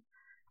recipe.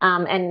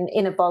 And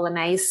in a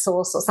bolognese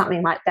sauce or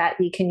something like that,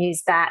 you can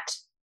use that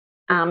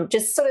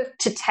just sort of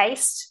to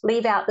taste,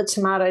 leave out the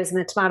tomatoes and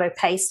the tomato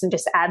paste and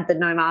just add the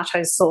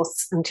no-mato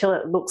sauce until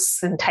it looks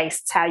and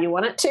tastes how you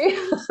want it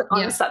to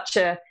on such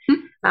a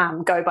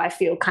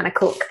go-by-feel kind of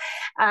cook.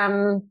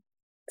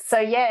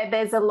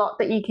 There's a lot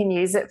that you can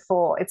use it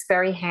for. It's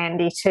very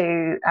handy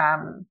to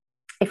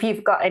if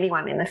you've got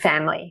anyone in the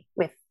family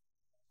with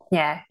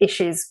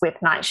issues with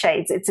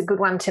nightshades, it's a good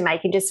one to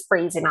make and just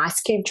freeze in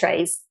ice cube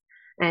trays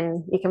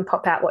and you can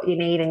pop out what you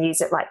need and use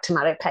it like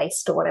tomato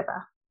paste or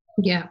whatever.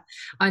 Yeah.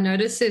 I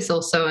noticed there's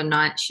also a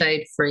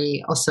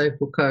nightshade-free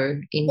ossobuco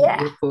in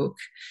your book.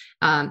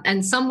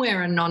 And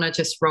somewhere a nonna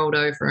just rolled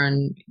over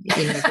and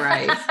in her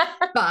grave.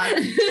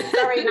 But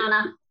sorry,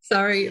 nonna.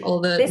 Sorry, all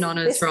the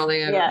nonnas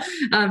rolling over. Yeah.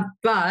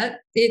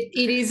 But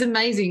it is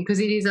amazing because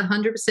it is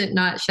 100%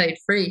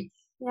 nightshade-free.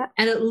 Yeah.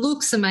 And it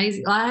looks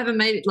amazing. I haven't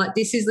made it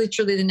this is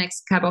literally the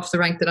next cab off the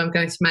rank that I'm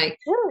going to make.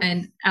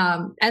 And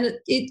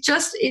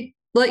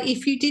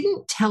if you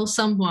didn't tell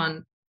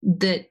someone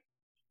that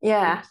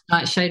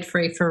nightshade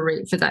free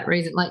for that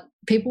reason,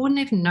 people wouldn't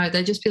even know.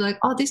 They'd just be like,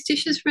 oh, this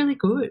dish is really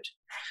good.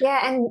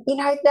 Yeah, and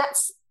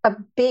that's a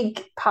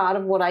big part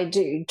of what I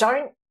do.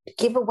 Don't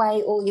give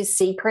away all your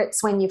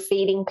secrets when you're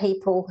feeding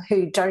people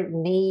who don't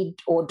need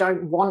or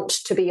don't want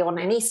to be on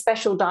any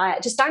special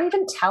diet. Just don't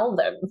even tell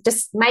them.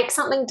 Just make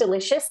something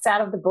delicious out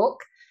of the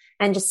book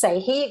and just say,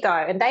 here you go.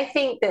 And they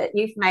think that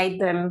you've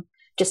made them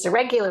just a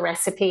regular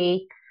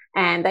recipe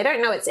and they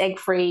don't know it's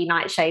egg-free,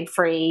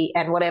 nightshade-free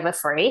and whatever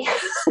free.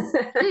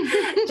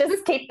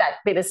 Just keep that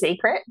bit a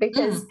secret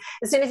because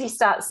as soon as you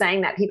start saying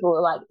that, people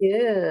are like,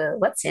 ew,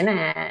 what's in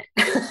it?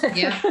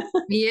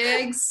 Yeah,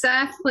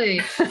 exactly.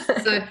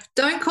 So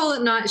don't call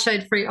it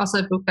nightshade-free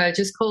ossobuco.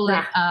 Just call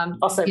it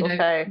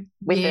ossobuco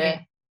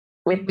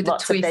with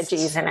lots of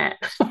veggies in it.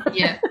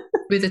 Yeah,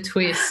 with a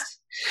twist.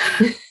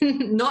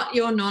 Not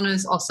your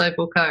nonna's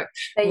ossobuco.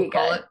 There you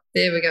go.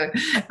 There we go.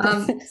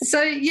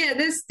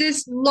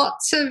 There's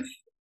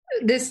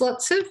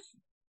lots of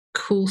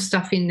cool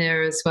stuff in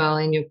there as well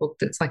in your book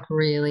that's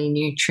really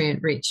nutrient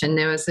rich. And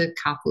there was a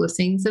couple of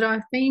things that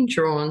I've been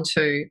drawn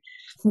to.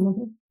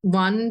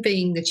 One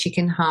being the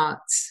chicken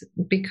hearts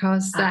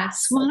because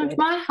that's one of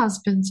my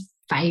husband's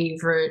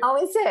favourite.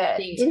 Oh, is it?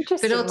 Things.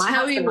 Interesting. But I'll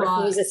tell you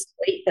why. Refuses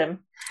to eat them.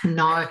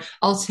 No,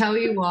 I'll tell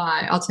you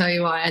why.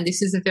 And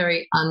this is a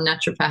very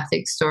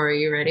unnaturopathic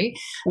story. You ready?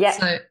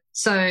 Yeah.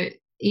 So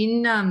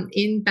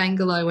in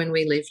Bangalore, when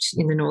we lived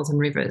in the Northern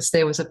Rivers,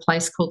 there was a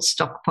place called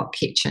Stockpot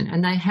Kitchen,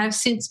 and they have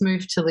since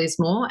moved to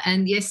Lismore.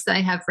 And yes,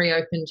 they have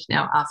reopened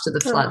now after the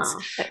floods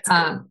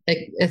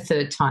a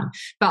third time.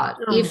 But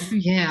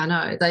I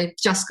know they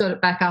just got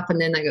it back up,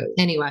 and then they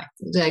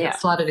got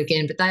flooded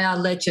again. But they are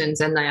legends,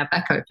 and they are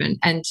back open,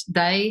 and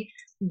they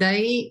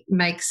they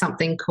make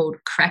something called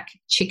crack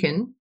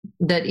chicken.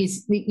 It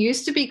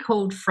used to be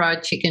called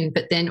fried chicken,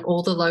 but then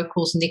all the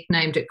locals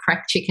nicknamed it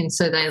crack chicken,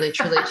 so they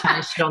literally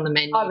changed it on the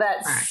menu. Oh,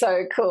 that's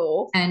so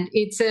cool. And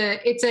it's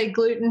a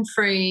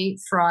gluten-free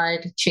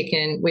fried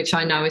chicken, which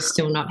I know is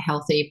still not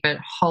healthy, but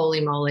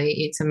holy moly,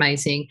 it's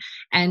amazing.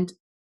 And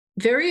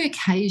very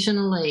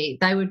occasionally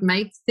they would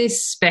make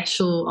this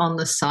special on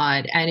the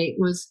side, and it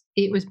was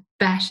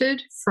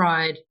battered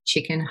fried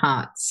chicken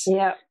hearts.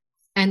 Yeah.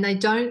 And they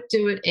don't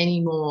do it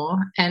anymore.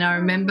 And I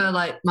remember,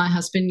 like, my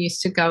husband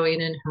used to go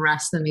in and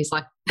harass them. He's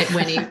like,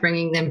 when he's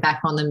bringing them back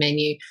on the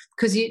menu,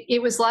 because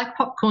it was like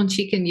popcorn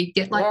chicken. You'd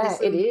get like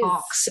this little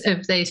box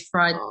of these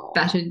fried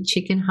battered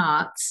chicken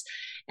hearts.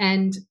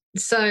 And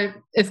so,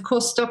 of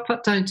course,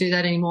 Stockpot don't do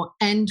that anymore.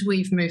 And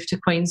we've moved to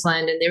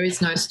Queensland and there is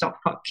no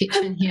Stockpot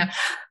kitchen here.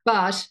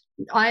 But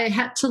I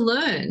had to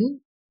learn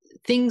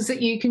things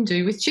that you can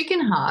do with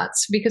chicken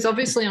hearts, because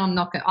obviously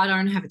I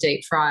don't have a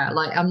deep fryer.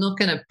 Like, I'm not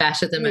going to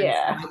batter them and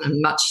fry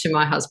them, much to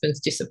my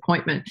husband's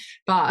disappointment.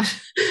 But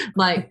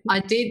like, I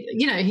did,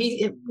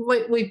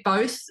 we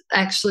both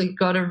actually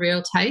got a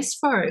real taste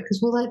for it, because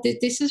we're like,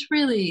 this is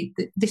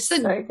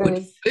so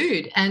good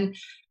food. And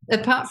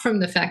apart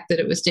from the fact that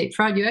it was deep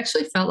fried, you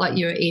actually felt like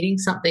you were eating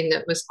something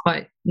that was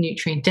quite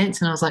nutrient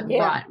dense. And I was like,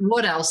 right,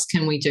 what else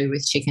can we do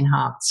with chicken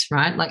hearts,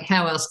 right? Like,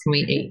 how else can we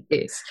eat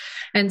this?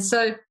 And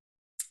so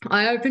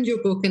I opened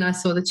your book and I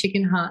saw the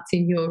chicken hearts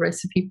in your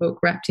recipe book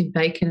wrapped in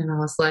bacon, and I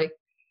was like,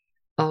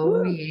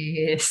 oh,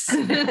 yes.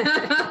 And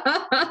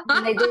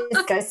they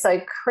just go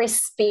so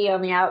crispy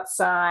on the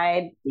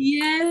outside.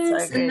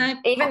 Yes. So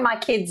and even my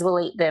kids will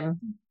eat them.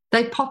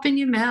 They pop in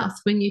your mouth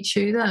when you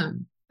chew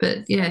them. But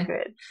yeah, so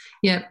good.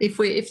 Yeah.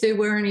 If there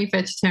were any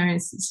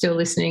vegetarians still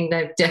listening,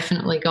 they've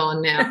definitely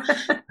gone now.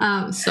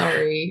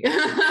 Sorry.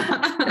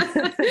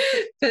 But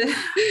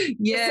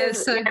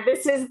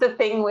this is the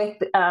thing with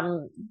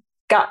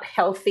gut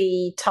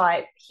healthy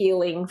type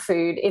healing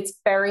food. It's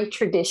very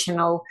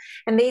traditional,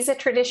 and these are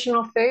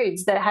traditional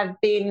foods that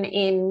have been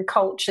in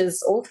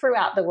cultures all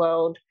throughout the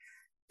world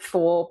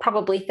for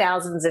probably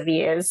thousands of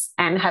years,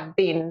 and have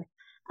been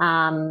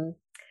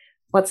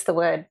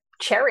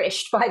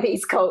cherished by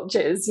these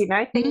cultures,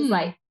 things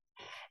like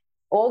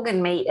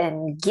organ meat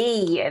and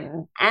ghee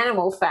and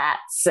animal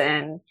fats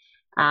and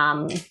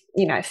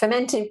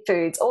fermented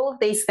foods. All of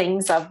these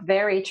things are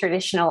very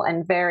traditional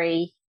and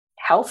very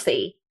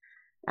healthy.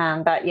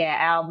 But yeah,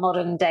 our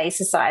modern day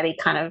society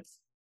kind of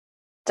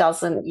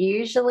doesn't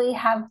usually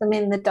have them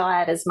in the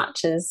diet as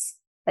much as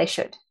they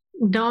should.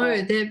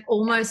 No, they're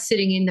almost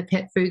sitting in the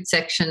pet food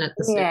section at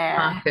the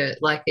supermarket.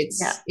 Like,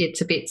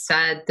 it's a bit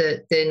sad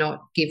that they're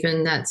not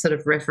given that sort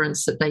of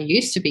reverence that they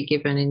used to be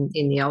given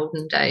in the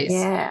olden days.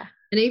 Yeah.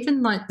 And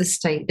even like the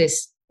steak,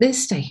 there's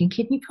steak and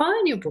kidney pie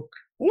in your book.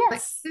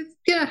 Yes.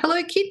 Like,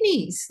 hello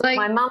kidneys. Like,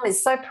 my mum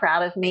is so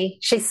proud of me.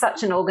 She's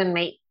such an organ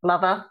meat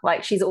lover.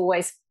 Like, she's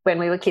always, when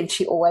we were kids,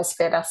 she always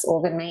fed us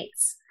organ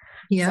meats.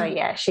 Yeah. So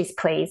yeah, she's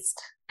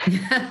pleased. Have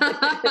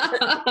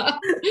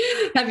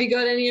you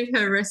got any of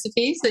her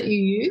recipes that you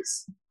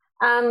use?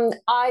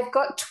 I've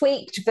got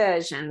tweaked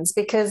versions,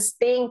 because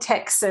being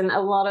Texan,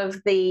 a lot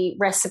of the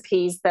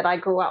recipes that I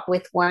grew up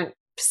with weren't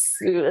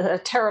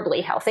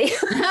terribly healthy.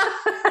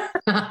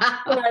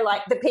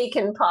 Like the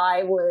pecan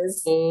pie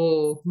was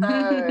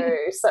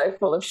so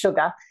full of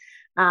sugar.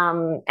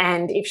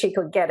 And if she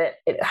could get it,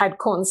 it had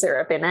corn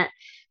syrup in it.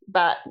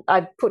 But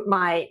I put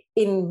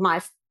in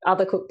my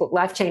other cookbook,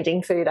 Life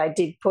Changing Food, I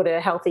did put a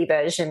healthy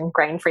version,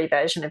 grain-free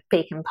version of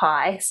pecan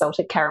pie,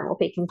 salted caramel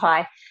pecan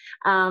pie.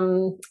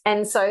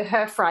 And so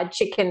her fried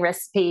chicken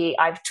recipe,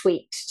 I've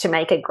tweaked to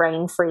make a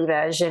grain-free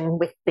version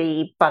with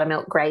the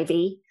buttermilk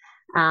gravy.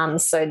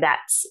 So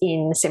that's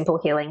in Simple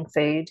Healing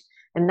Food.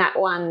 And that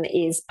one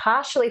is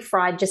partially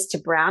fried just to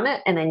brown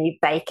it, and then you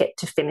bake it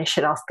to finish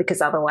it off,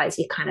 because otherwise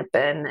you kind of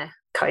burn the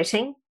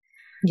coating.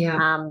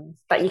 Yeah.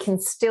 But you can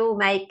still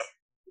make,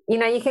 you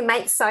can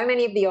make so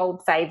many of the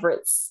old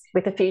favourites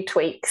with a few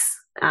tweaks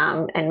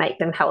and make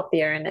them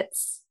healthier, and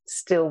it's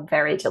still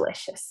very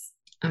delicious.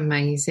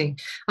 Amazing.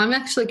 I'm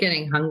actually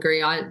getting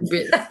hungry.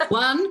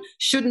 One,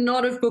 should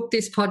not have booked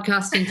this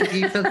podcast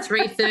interview for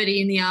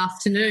 3:30 in the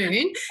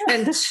afternoon,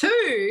 and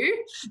two,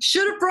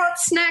 should have brought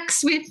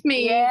snacks with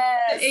me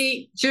to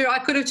eat. I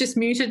could have just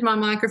muted my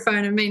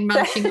microphone and been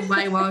munching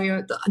away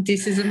while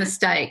this is a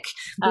mistake.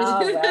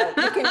 Oh,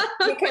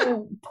 well, you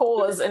can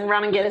pause and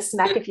run and get a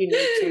snack if you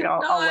need to.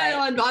 I'll wait.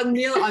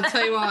 I'll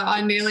tell you what,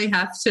 I nearly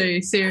have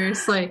to,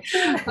 seriously.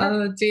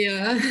 Oh,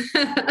 dear.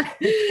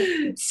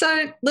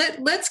 So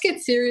let's get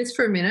serious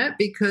for a minute,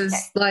 because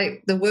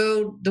like the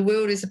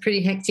world is a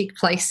pretty hectic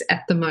place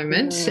at the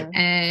moment,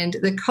 and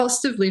the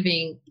cost of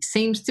living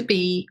seems to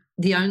be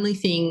the only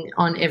thing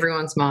on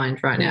everyone's mind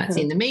right now. It's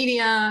in the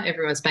media,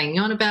 everyone's banging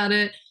on about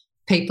it.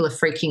 People are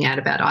freaking out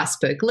about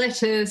iceberg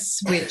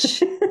lettuce,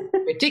 which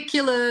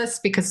ridiculous,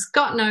 because it's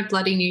got no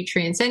bloody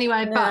nutrients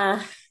anyway.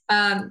 But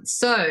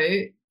so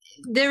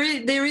there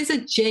is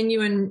a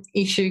genuine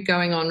issue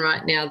going on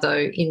right now,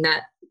 though, in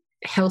that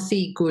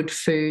healthy, good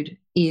food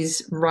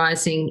is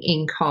rising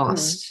in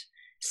cost.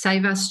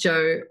 Save us,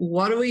 Joe.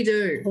 What do we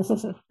do?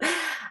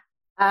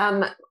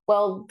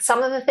 Well,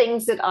 some of the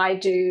things that I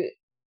do,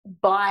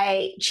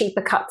 buy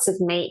cheaper cuts of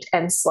meat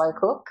and slow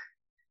cook.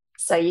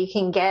 So you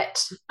can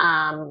get,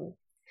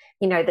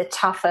 the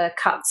tougher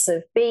cuts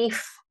of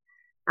beef.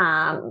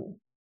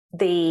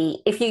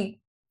 If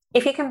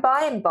you can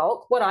buy in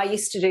bulk, what I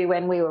used to do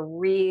when we were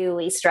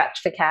really strapped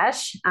for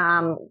cash,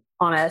 on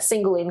a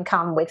single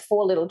income with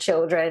 4 little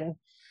children,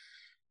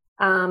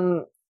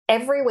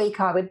 every week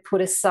I would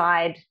put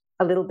aside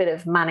a little bit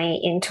of money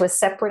into a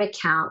separate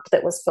account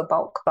that was for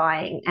bulk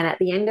buying. And at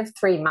the end of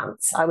 3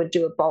 months, I would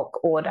do a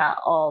bulk order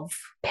of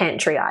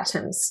pantry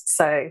items.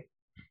 So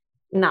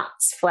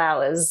nuts,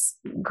 flours,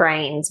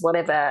 grains,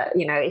 whatever,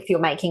 if you're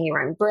making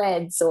your own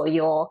breads or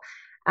you're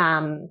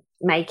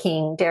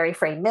making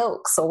dairy-free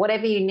milks or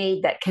whatever you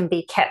need that can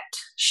be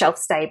kept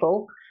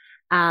shelf-stable,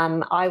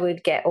 I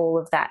would get all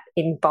of that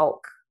in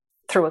bulk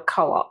through a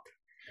co-op.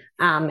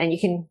 And you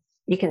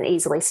can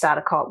easily start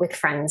a co-op with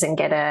friends and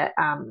get a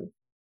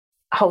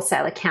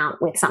wholesale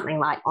account with something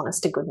like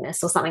Honest to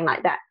Goodness or something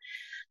like that.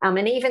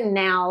 And even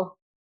now,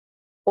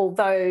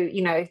 although,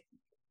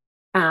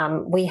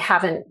 we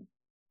haven't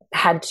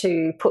had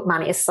to put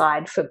money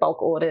aside for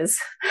bulk orders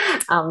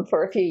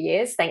for a few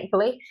years,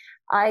 thankfully,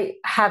 I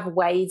have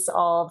ways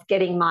of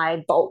getting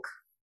my bulk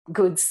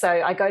goods. So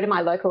I go to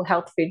my local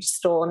health food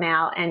store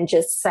now and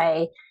just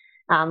say,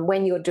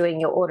 when you're doing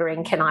your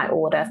ordering, can I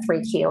order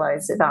 3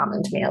 kilos of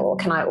almond meal, or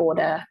can I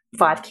order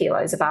 5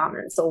 kilos of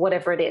almonds, or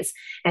whatever it is?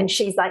 And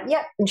she's like,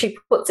 yep. And she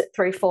puts it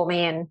through for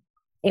me. And,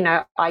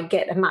 I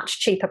get a much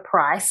cheaper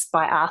price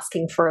by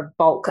asking for a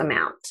bulk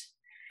amount.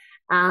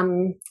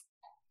 And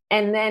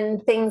then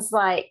things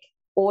like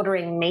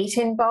ordering meat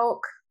in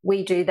bulk,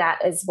 we do that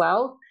as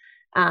well.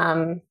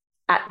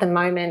 At the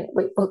moment,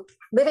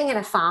 living in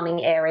a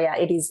farming area,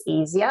 it is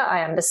easier.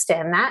 I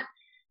understand that.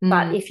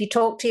 But if you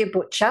talk to your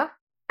butcher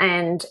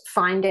and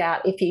find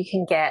out if you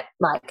can get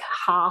like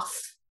half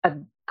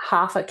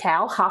a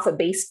cow, half a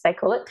beast, they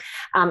call it,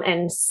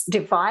 and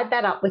divide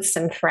that up with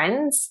some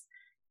friends,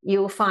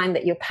 you'll find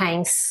that you're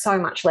paying so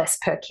much less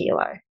per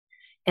kilo.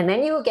 And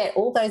then you will get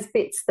all those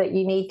bits that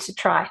you need to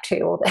try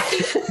to.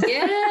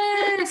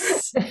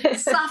 Yes!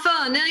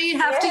 Suffer, now you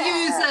have to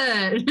use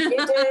it.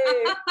 You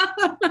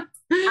do.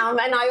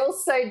 And I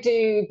also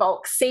do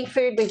bulk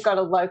seafood. We've got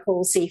a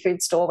local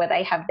seafood store where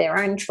they have their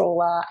own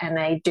trawler and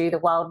they do the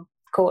wild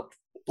caught,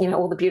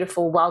 all the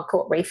beautiful wild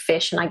caught reef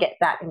fish, and I get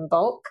that in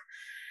bulk.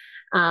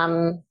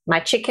 My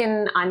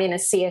chicken, I'm in a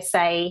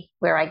CSA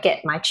where I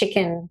get my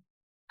chicken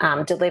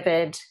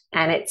delivered,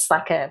 and it's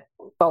like a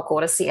bulk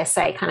order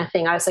CSA kind of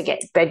thing. I also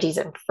get veggies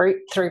and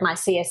fruit through my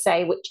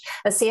CSA, which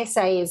a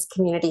CSA is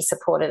community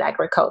supported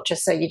agriculture.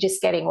 So you're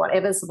just getting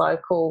whatever's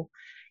local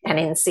and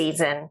in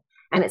season.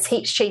 And it's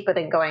heaps cheaper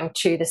than going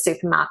to the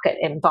supermarket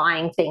and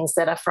buying things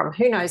that are from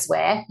who knows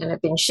where and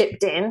have been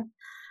shipped in.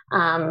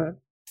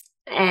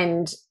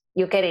 And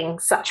you're getting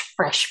such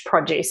fresh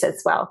produce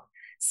as well.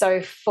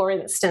 So, for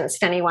instance,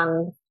 if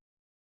anyone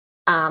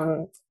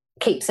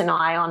keeps an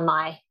eye on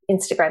my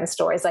Instagram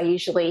stories, I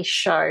usually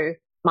show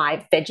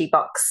my veggie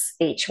box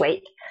each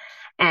week.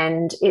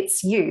 And it's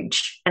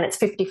huge, and it's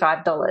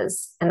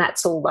 $55, and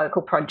that's all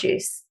local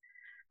produce.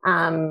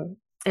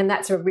 And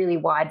that's a really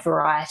wide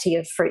variety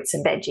of fruits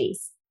and veggies.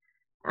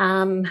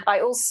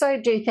 I also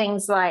do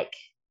things like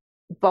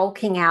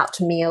bulking out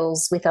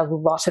meals with a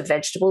lot of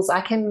vegetables. I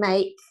can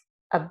make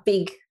a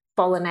big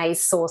bolognese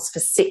sauce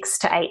for 6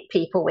 to 8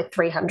 people with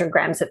 300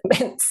 grams of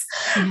mince,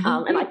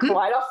 and I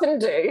quite often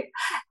do.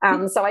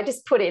 So I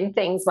just put in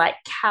things like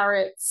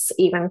carrots,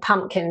 even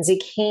pumpkin,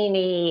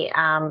 zucchini,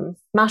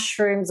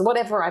 mushrooms,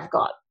 whatever I've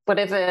got,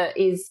 whatever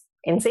is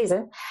in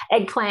season,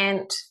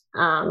 eggplant,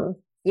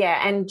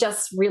 and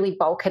just really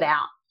bulk it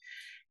out.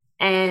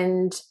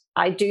 And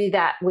I do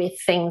that with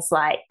things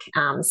like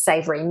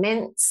savoury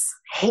mince,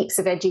 heaps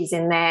of veggies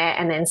in there,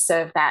 and then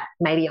serve that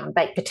maybe on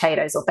baked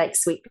potatoes or baked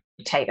sweet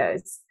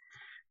potatoes.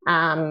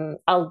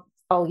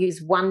 I'll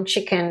use one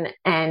chicken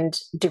and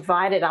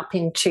divide it up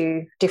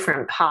into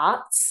different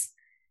parts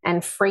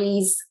and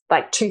freeze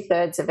like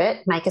 2/3 of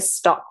it, make a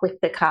stock with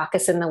the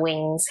carcass and the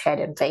wings, head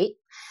and feet.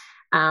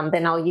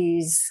 Then I'll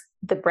use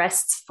the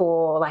breasts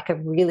for like a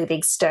really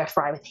big stir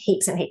fry with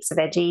heaps and heaps of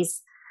veggies,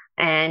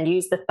 and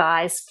use the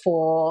thighs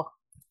for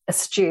a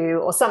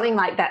stew or something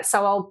like that.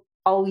 So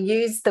I'll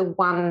use the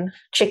one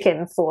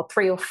chicken for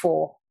 3 or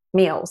 4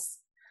 meals.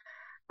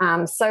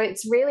 So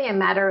it's really a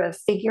matter of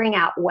figuring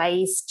out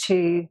ways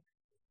to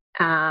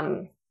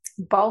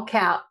bulk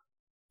out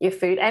your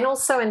food. And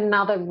also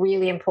another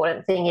really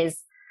important thing is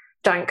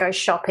don't go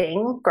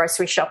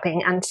grocery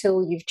shopping,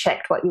 until you've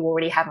checked what you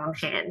already have on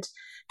hand.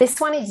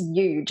 This one is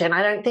huge, and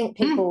I don't think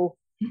people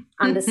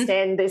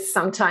understand this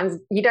sometimes.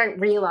 You don't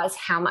realize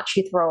how much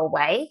you throw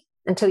away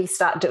until you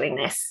start doing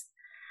this.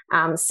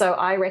 So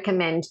I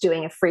recommend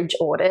doing a fridge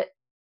audit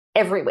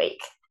every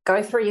week.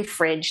 Go through your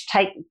fridge,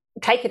 take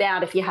it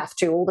out if you have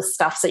to, all the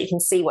stuff, so you can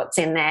see what's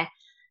in there,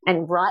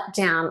 and write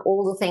down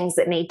all the things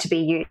that need to be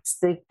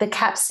used. The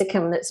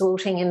capsicum that's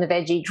wilting in the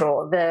veggie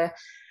drawer, the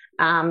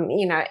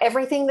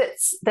everything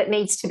that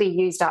needs to be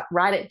used up,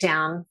 write it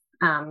down,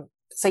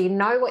 so you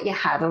know what you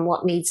have and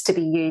what needs to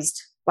be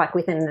used like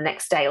within the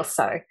next day or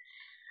so.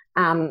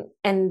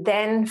 And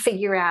then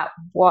figure out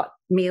what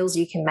meals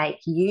you can make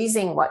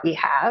using what you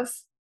have,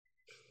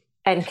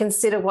 and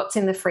consider what's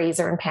in the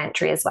freezer and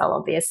pantry as well,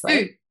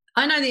 obviously. Ooh,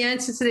 I know the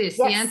answer to this.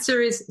 Yes. The answer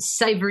is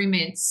savoury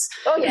mince.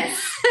 Oh, yes.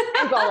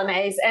 And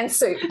bolognese and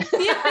soup.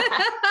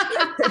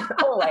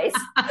 Always.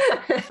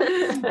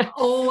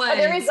 Always. But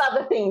there is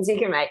other things you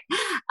can make.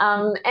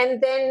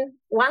 And then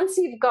once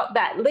you've got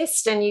that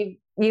list and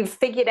you've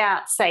figured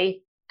out,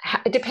 say,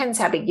 it depends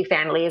how big your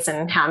family is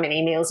and how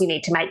many meals you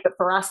need to make. But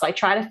for us, I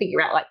try to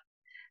figure out like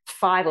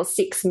 5 or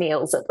 6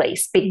 meals at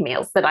least, big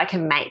meals that I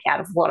can make out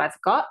of what I've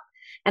got.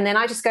 And then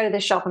I just go to the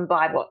shop and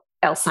buy what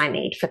else I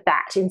need for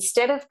that.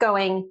 Instead of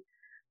going,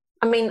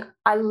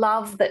 I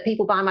love that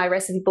people buy my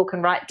recipe book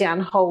and write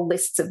down whole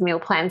lists of meal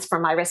plans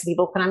from my recipe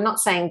book. And I'm not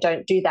saying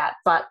don't do that,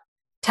 but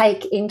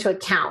take into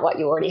account what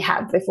you already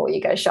have before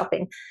you go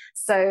shopping.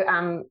 So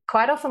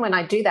quite often when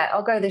I do that,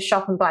 I'll go to the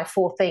shop and buy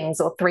 4 things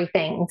or 3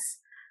 things.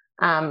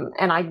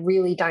 And I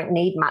really don't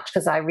need much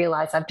because I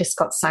realize I've just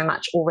got so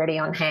much already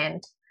on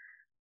hand.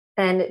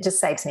 And it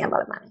just saves me a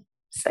lot of money.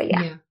 So,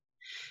 yeah.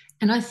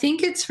 And I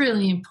think it's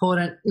really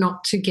important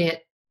not to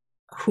get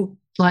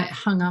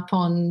hung up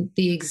on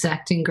the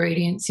exact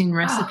ingredients in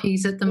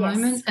recipes at the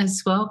moment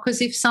as well,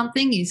 because if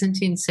something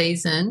isn't in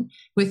season,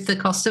 with the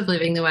cost of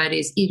living the way it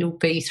is, it'll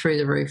be through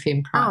the roof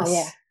in price. Oh,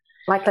 yeah,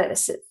 like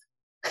lettuces.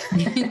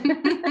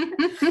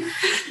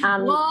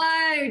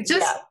 Why?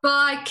 Just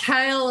buy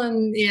kale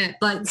and,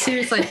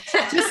 seriously,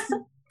 just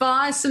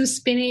buy some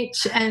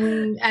spinach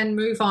and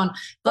move on.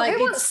 Who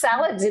wants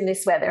salads in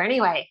this weather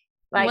anyway?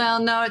 I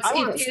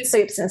want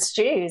soups and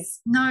stews.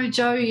 No,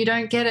 Joe, you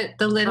don't get it.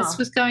 The lettuce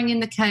was going in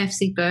the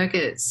KFC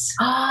burgers.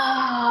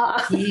 Oh.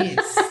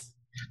 Yes.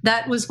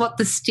 That was what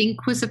the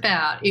stink was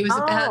about. It was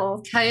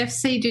about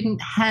KFC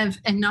didn't have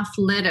enough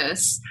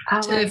lettuce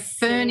to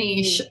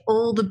furnish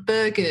all the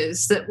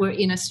burgers that were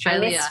in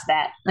Australia.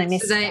 I missed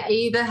that. So they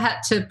either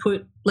had to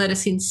put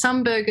lettuce in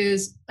some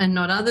burgers and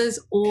not others,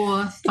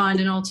 or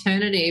find an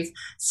alternative.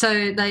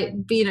 So they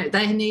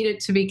needed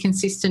to be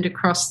consistent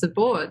across the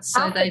board.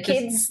 So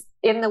kids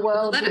in the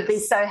world would be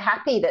so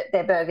happy that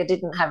their burger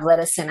didn't have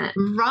lettuce in it.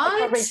 Right. They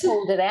probably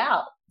pulled it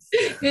out.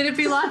 It'd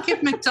be like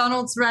if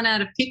McDonald's ran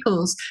out of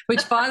pickles,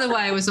 which, by the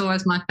way, was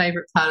always my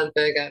favourite part of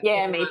the burger.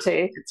 Yeah, me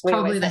too. It's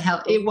probably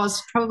it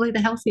was probably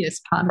the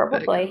healthiest part of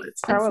the burger.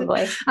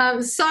 Probably.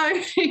 That's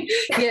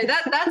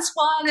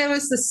why there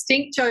was the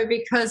stink, Joe,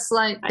 because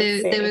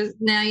there was,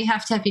 now you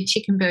have to have your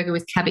chicken burger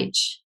with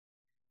cabbage.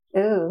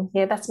 Ooh,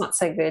 yeah, that's not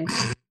so good.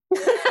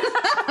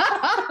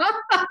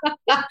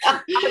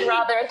 I'd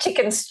rather a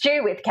chicken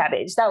stew with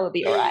cabbage. That would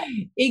be all right.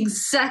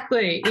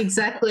 Exactly.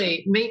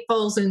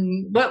 Meatballs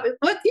and what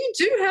you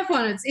do have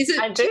one.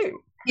 I do.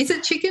 Is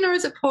it chicken or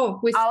is it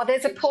pork?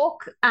 There's a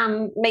pork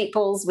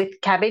meatballs with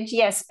cabbage,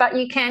 yes, but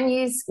you can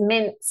use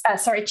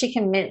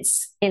chicken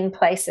mince in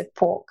place of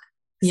pork.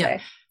 Yeah.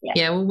 So,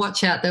 yeah. Well,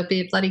 watch out. There'll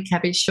be a bloody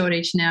cabbage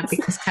shortage now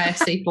because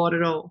KFC bought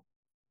it all.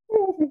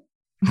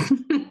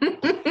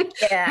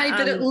 Yeah, hey,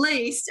 but at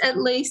least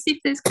if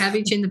there's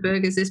cabbage in the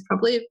burgers, there's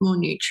probably more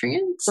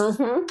nutrients.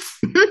 Mm-hmm.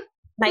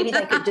 Maybe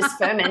they could just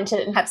ferment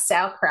it and have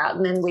sauerkraut,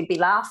 and then we'd be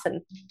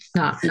laughing.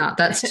 No,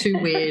 that's too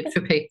weird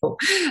for people.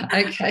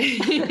 Okay.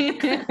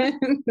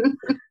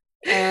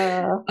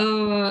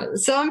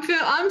 So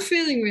I'm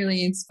feeling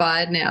really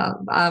inspired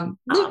now.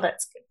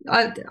 That's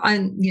good. I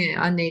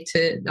need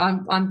to.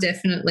 I'm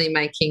definitely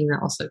making the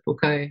osso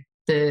buco,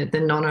 the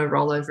nono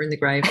rollover in the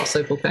grave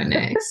osso buco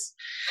next.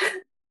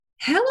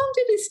 How long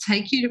did this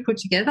take you to put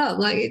together?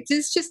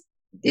 It's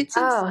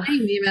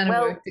insane the amount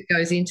of work that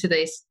goes into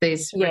these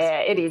recipes. Yeah,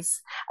 it is.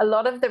 A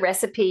lot of the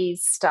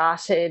recipes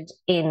started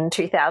in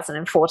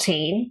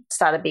 2014,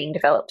 started being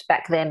developed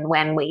back then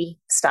when we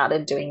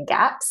started doing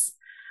GAPS.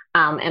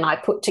 And I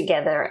put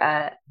together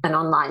an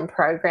online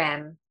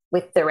program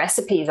with the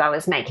recipes I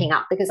was making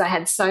up because I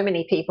had so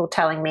many people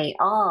telling me,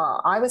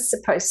 I was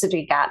supposed to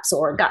do GAPS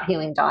or a gut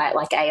healing diet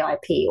like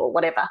AIP or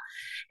whatever.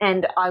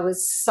 And I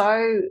was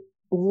so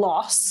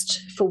lost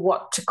for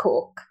what to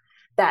cook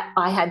that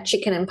I had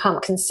chicken and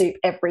pumpkin soup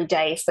every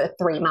day for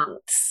 3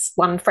 months.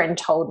 One friend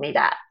told me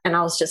that, and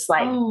I was just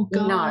like, no.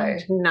 I'm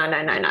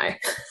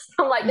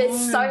like,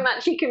 there's so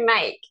much you can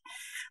make.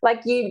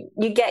 Like you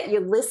get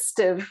your list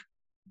of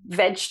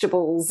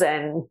vegetables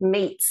and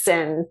meats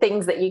and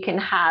things that you can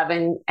have,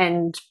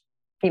 and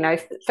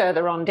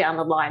further on down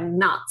the line,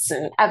 nuts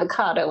and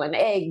avocado and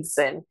eggs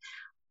and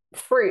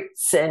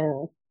fruits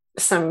and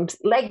some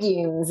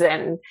legumes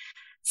and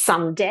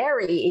some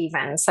dairy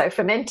even, so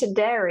fermented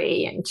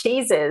dairy and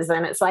cheeses.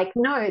 And it's like,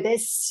 no,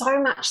 there's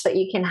so much that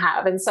you can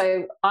have. And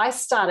so I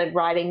started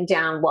writing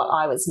down what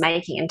I was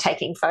making and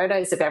taking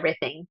photos of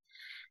everything.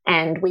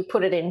 And we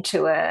put it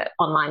into an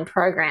online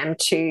program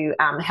to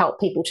help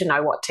people to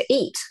know what to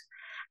eat.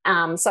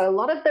 So a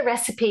lot of the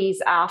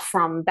recipes are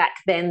from back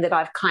then that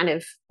I've kind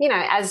of,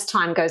 as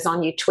time goes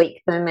on, you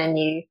tweak them and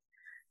you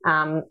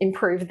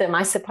improve them,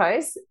 I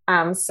suppose.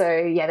 So,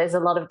 yeah, there's a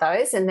lot of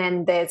those. And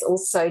then there's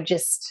also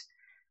just,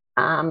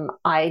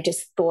 I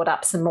just thought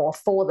up some more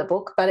for the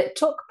book, but it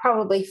took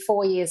probably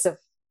 4 years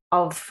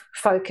of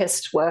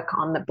focused work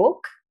on the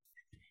book.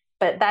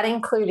 But that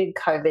included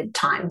COVID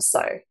time.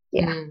 So,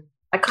 yeah,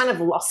 I kind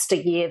of lost a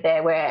year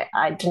there where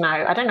I don't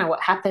know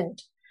what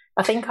happened.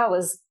 I think I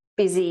was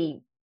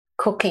busy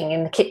cooking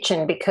in the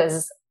kitchen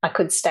because I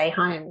could stay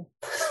home.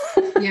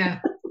 Yeah.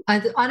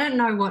 I don't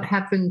know what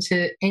happened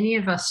to any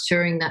of us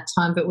during that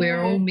time, but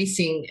we're all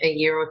missing a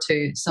year or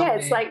two somewhere.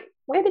 Yeah, it's like,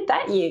 where did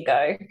that year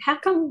go? How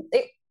come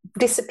it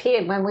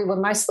disappeared when we were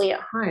mostly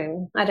at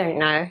home? I don't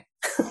know.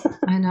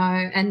 I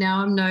know. And now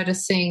I'm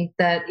noticing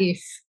that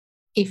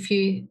if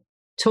you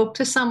talk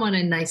to someone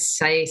and they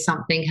say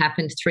something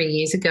happened 3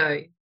 years ago,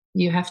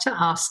 you have to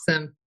ask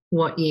them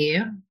what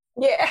year.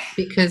 Yeah.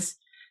 Because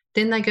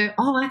then they go,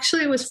 oh,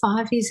 actually it was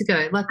 5 years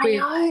ago. Like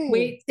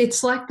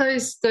it's like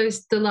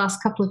the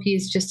last couple of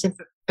years just have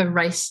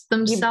erased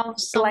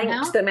themselves. You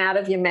blanked them out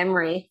of your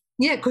memory.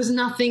 Yeah, because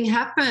nothing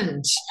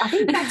happened. I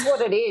think that's what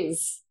it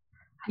is.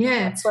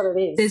 That's what it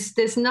is.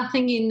 There's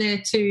nothing in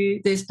there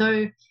there's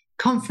no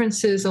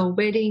conferences or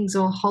weddings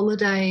or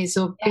holidays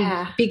or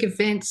big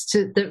events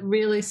that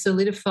really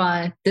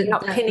solidify that. You're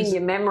not pinning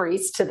your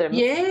memories to them.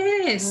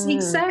 Yes,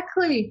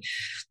 exactly.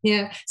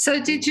 Yeah.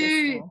 So did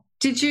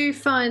you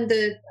find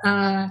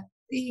that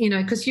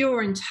because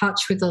you're in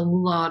touch with a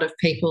lot of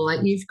people, like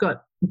you've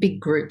got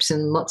big groups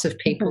and lots of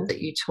people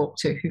that you talk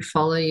to who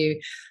follow you.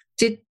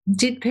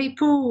 Did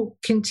people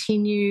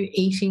continue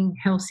eating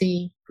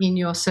healthy in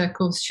your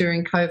circles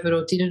during COVID,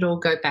 or did it all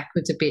go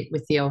backwards a bit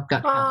with the old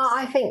gut health?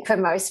 I think for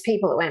most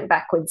people it went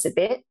backwards a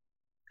bit.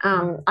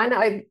 I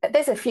know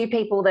there's a few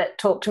people that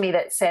talked to me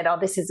that said, oh,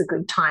 this is a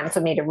good time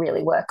for me to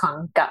really work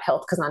on gut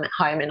health because I'm at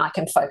home and I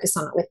can focus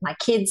on it with my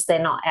kids. They're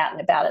not out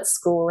and about at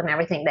school and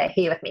everything. They're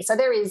here with me. So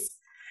there is,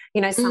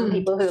 some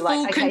people who are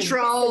like, okay,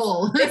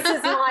 control. This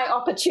is my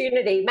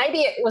opportunity. Maybe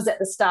it was at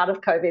the start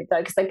of COVID though,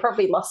 because they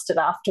probably lost it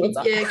afterwards.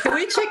 Yeah, can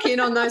we check in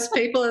on those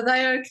people? Are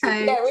they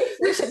okay? Yeah,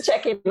 we should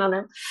check in on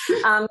them.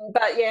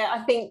 But yeah,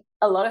 I think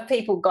a lot of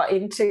people got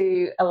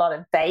into a lot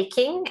of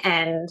baking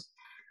and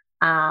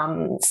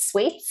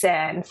sweets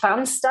and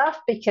fun stuff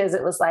because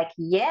it was like,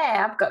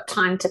 yeah, I've got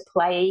time to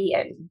play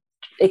and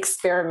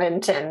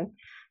experiment and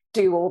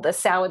do all the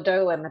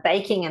sourdough and the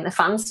baking and the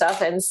fun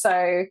stuff. And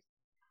so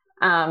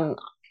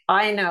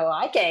I know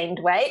I gained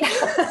weight.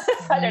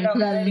 I don't know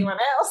about anyone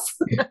else.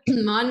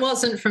 Mine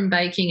wasn't from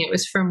baking. It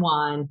was from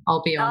wine,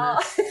 I'll be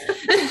honest.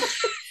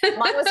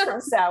 Mine was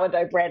from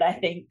sourdough bread, I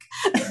think.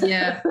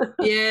 Yeah.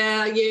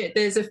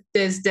 There's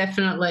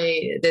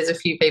a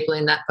few people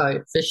in that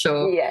boat for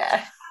sure.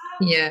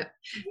 Yeah.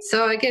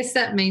 So I guess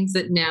that means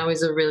that now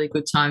is a really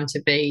good time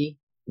to be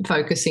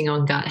focusing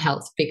on gut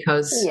health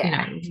because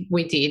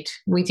we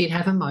did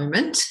have a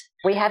moment.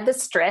 We had the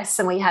stress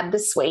and we had the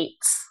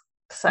sweets.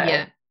 So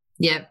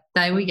yeah,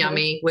 they were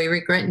yummy. We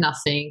regret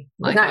nothing.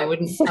 Like no. I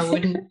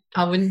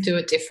wouldn't do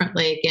it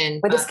differently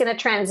again. We're just going to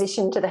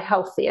transition to the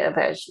healthier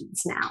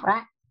versions now,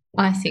 right?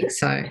 I think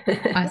so.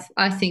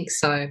 I think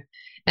so.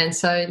 And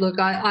so, look,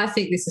 I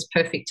think this is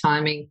perfect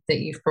timing that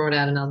you've brought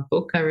out another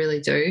book. I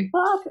really do.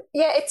 Well,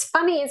 yeah, it's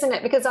funny, isn't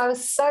it? Because I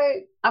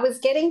was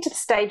getting to the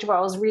stage where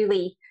I was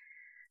really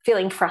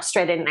feeling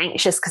frustrated and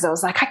anxious because I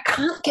was like, I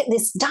can't get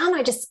this done.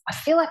 I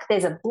feel like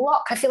there's a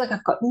block. I feel like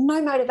I've got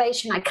no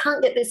motivation. I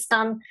can't get this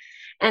done.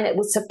 And it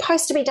was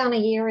supposed to be done a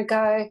year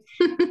ago.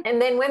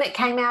 And then when it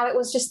came out, it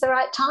was just the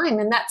right time.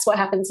 And that's what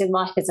happens in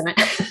life, isn't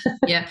it?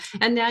 Yeah.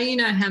 And now you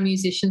know how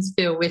musicians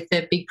feel with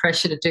their big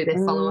pressure to do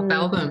their follow-up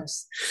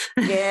albums.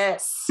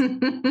 Yes.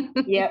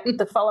 Yep,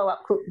 the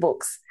follow-up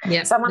cookbooks.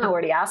 Yep. Someone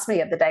already asked me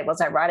the other day,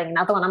 was I writing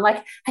another one? I'm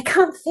like, I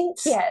can't think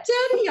yet.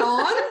 Steady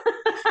on.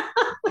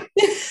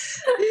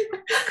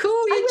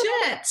 Cool your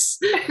jets.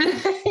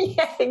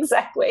 Yeah,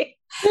 exactly.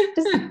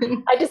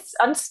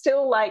 I'm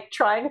still like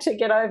trying to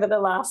get over the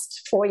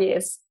last 4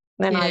 years.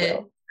 Then I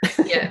will.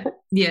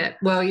 Yeah.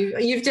 Well,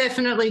 you've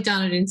definitely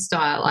done it in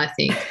style, I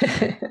think.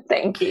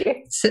 Thank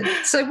you.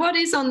 So what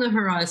is on the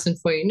horizon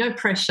for you? No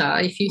pressure.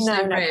 If you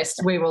say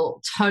rest, we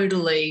will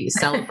totally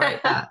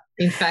celebrate that.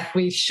 In fact,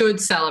 we should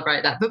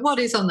celebrate that. But what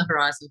is on the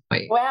horizon for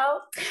you?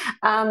 Well,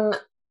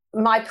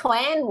 my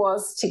plan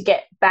was to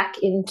get back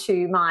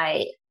into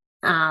my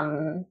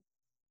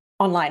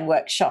online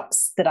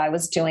workshops that I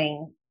was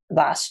doing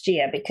last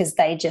year because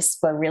they just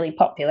were really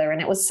popular and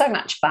it was so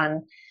much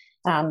fun,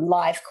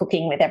 live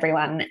cooking with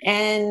everyone.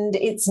 And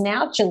it's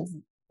now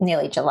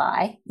nearly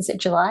July. Is it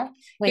July?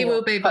 It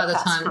will be by the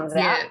time comes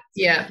out.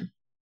 Yeah.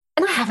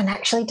 And I haven't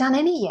actually done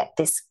any yet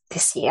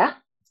this year.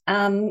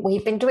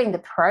 We've been doing the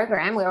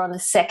program. We're on the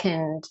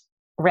second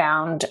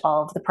round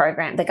of the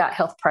program, the gut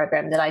health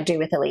program that I do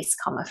with Elise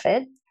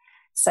Comerford.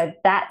 So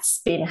that's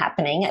been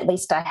happening. At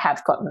least I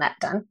have gotten that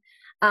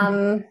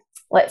done.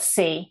 Let's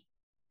see.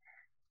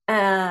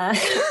 That's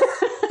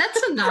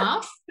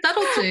enough.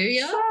 That'll do,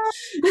 yeah.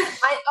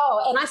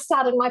 And I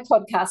started my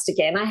podcast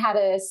again. I had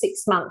a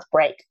 6-month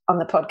break on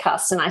the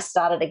podcast and I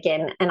started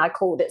again and I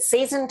called it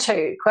Season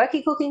 2,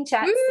 Quirky Cooking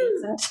Chat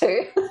Season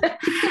 2.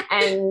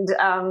 And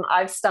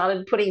I've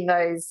started putting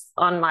those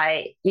on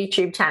my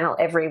YouTube channel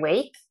every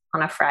week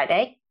on a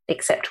Friday,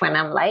 except when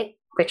I'm late,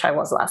 which I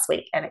was last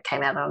week, and it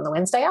came out on the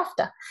Wednesday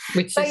after.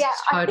 Which is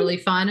totally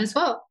fine as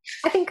well.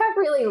 I think I've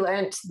really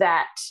learnt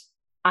that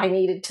I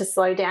needed to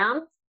slow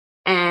down.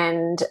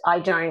 And I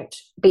don't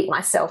beat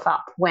myself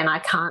up when I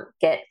can't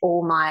get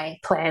all my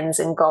plans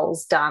and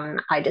goals done.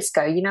 I just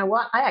go, you know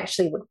what? I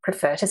actually would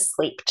prefer to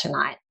sleep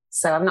tonight.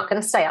 So I'm not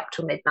going to stay up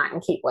till midnight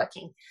and keep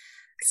working.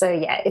 So,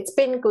 yeah, it's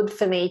been good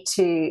for me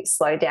to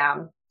slow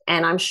down.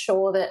 And I'm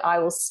sure that I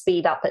will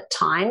speed up at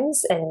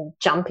times and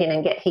jump in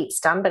and get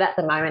heaps done. But at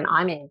the moment,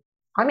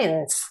 I'm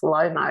in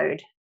slow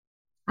mode,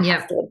 I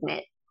have to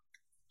admit.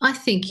 I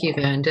think you've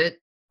earned it.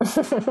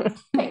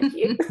 Thank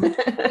you.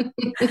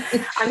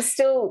 I'm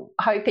still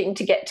hoping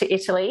to get to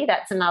Italy.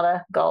 That's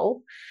another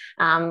goal.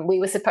 We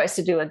were supposed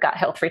to do a gut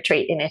health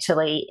retreat in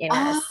Italy in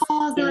a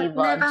ski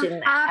lodge in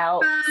the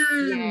Alps.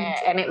 Yeah,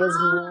 and it was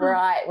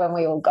right when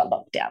we all got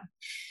locked down.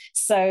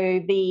 So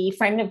the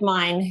friend of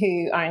mine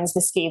who owns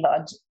the ski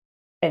lodge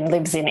and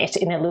lives in it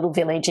in a little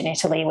village in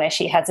Italy where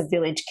she has a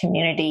village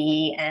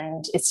community,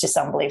 and it's just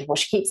unbelievable.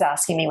 She keeps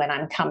asking me when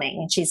I'm coming,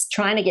 and she's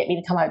trying to get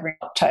me to come over in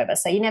October.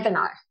 So you never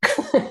know.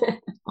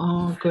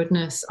 Oh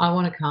goodness, I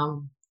want to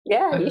come.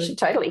 Yeah, you should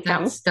totally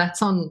come.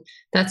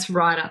 That's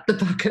right up the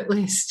bucket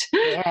list.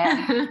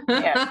 Yeah.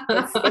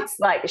 It's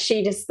like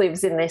she just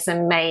lives in this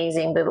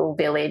amazing little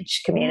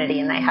village community,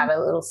 and they have a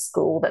little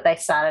school that they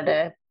started,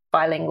 a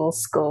bilingual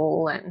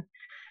school, and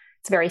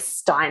it's very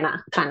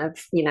Steiner kind of,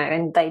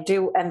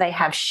 and they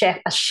have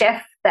a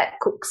chef that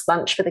cooks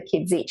lunch for the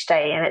kids each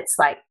day, and it's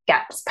like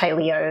GAPS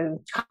paleo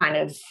kind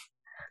of,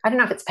 I don't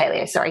know if it's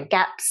paleo, sorry,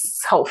 GAPS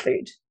whole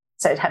food.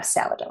 So it'd have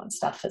sourdough and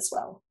stuff as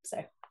well.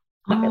 So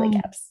not really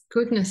GAPS.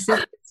 Goodness,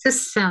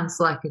 this sounds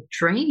like a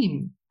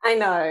dream. I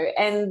know,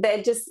 and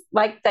they're just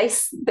like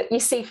you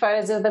see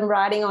photos of them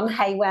riding on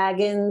hay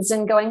wagons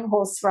and going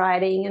horse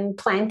riding and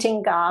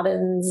planting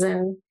gardens,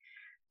 and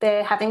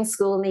they're having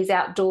school in these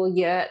outdoor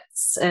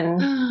yurts,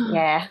 and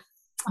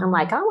I'm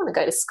like, I want to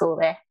go to school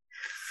there.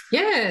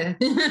 Yeah.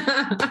 So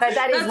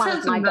that is one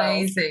of my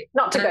goals.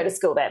 Not to go to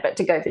school there, but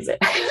to go visit.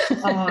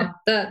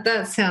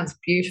 That sounds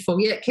beautiful.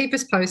 Yeah, keep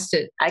us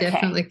posted. Okay.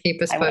 Definitely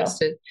keep us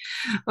posted.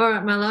 All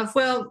right, my love.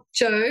 Well,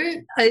 Jo,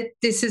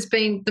 this has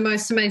been the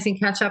most amazing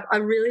catch-up. I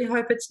really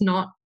hope it's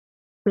not,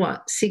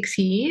 6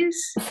 years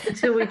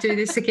until we do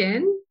this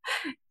again?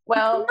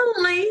 Well, I can't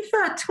believe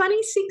that.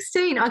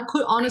 2016.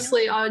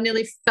 I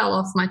nearly fell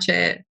off my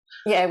chair.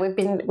 Yeah, we've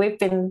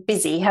been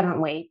busy,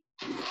 haven't we?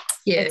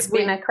 Yeah, it's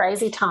been a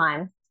crazy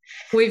time.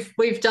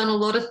 We've done a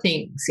lot of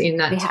things in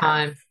that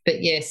time,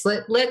 but yes,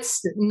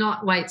 let's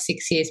not wait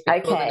 6 years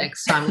before the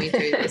next time we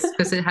do this,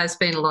 because it has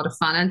been a lot of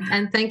fun.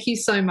 And thank you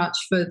so much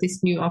for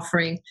this new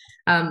offering,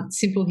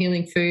 Simple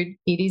Healing Food.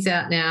 It is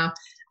out now.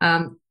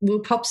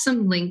 We'll pop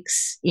some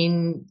links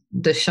in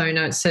the show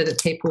notes so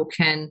that people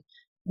can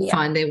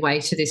find their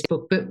way to this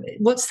book. But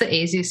what's the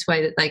easiest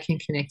way that they can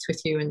connect with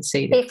you and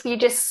see that? If you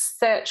just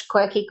search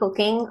Quirky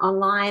Cooking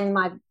online,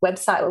 my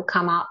website will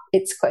come up.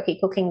 It's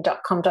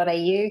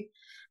quirkycooking.com.au,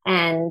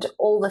 and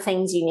all the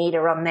things you need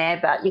are on there.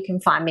 But you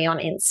can find me on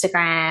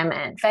Instagram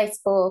and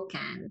Facebook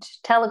and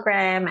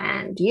Telegram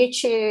and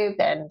YouTube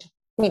and,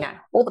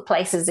 all the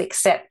places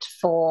except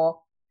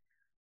for,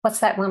 what's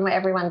that one where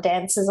everyone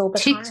dances all the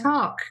time?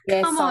 TikTok.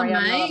 Yeah, Come sorry,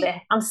 on, I'm mate. not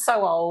there. I'm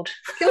so old.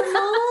 Come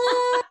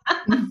on.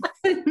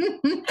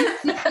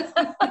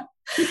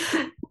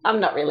 I'm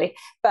not really,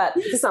 but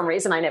for some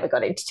reason I never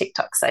got into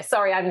TikTok. So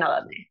sorry, I'm not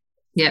on there.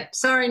 Yep.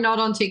 Sorry, not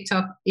on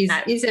TikTok.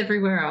 Is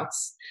everywhere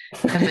else.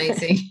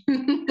 Amazing.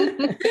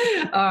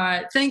 All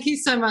right. Thank you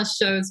so much,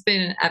 Jo. It's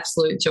been an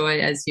absolute joy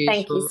as usual.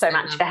 Thank you so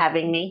much for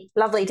having me.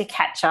 Lovely to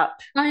catch up.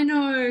 I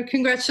know.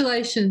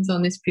 Congratulations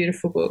on this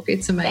beautiful book.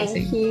 It's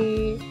amazing. Thank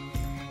you.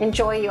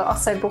 Enjoy your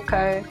Osso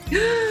Bucco.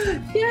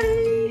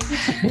 Yay!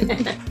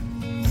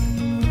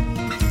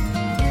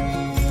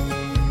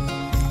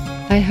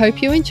 I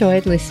hope you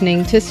enjoyed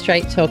listening to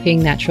Straight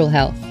Talking Natural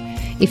Health.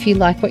 If you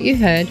like what you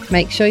heard,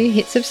 make sure you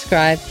hit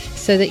subscribe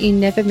so that you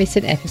never miss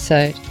an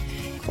episode.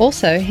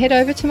 Also, head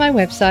over to my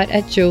website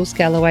at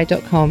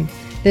julesgalloway.com.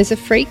 There's a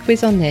free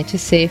quiz on there to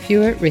see if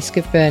you're at risk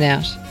of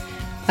burnout.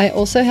 I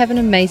also have an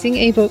amazing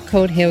ebook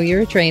called Heal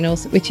Your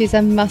Adrenals, which is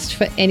a must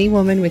for any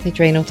woman with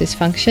adrenal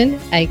dysfunction,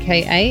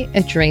 aka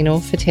adrenal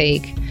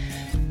fatigue.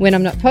 When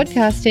I'm not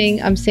podcasting,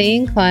 I'm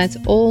seeing clients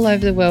all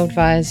over the world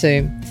via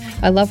Zoom.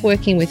 I love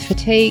working with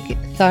fatigue,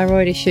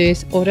 thyroid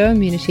issues,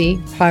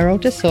 autoimmunity,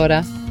 pyrrole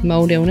disorder,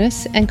 mold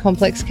illness, and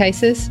complex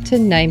cases, to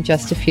name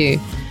just a few.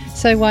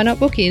 So why not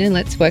book in and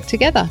let's work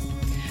together?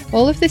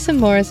 All of this and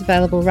more is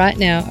available right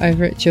now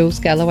over at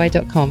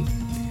julesgalloway.com.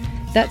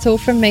 That's all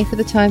from me for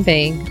the time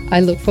being.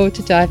 I look forward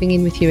to diving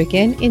in with you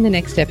again in the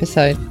next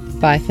episode.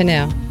 Bye for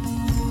now.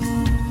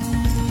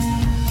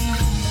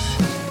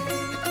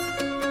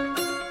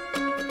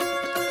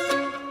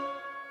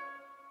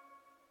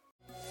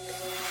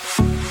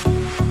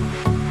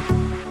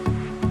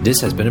 This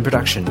has been a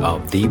production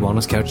of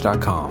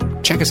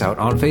TheWellnessCouch.com. Check us out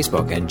on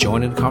Facebook and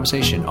join in the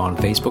conversation on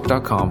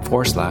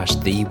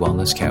Facebook.com/The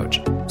Wellness Couch.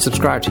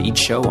 Subscribe to each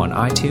show on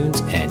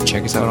iTunes and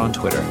check us out on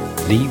Twitter.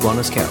 The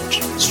Wellness Couch,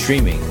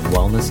 streaming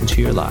wellness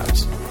into your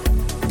lives.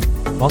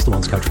 Whilst the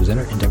Wellness Couch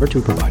presenter endeavor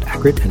to provide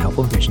accurate and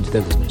helpful information to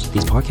their listeners,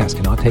 these podcasts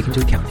cannot take into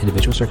account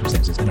individual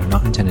circumstances and are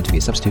not intended to be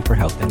a substitute for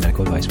health and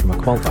medical advice from a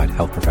qualified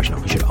health professional.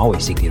 You should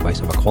always seek the advice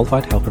of a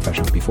qualified health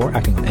professional before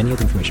acting on any of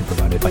the information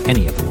provided by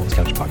any of the Wellness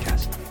Couch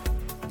podcasts.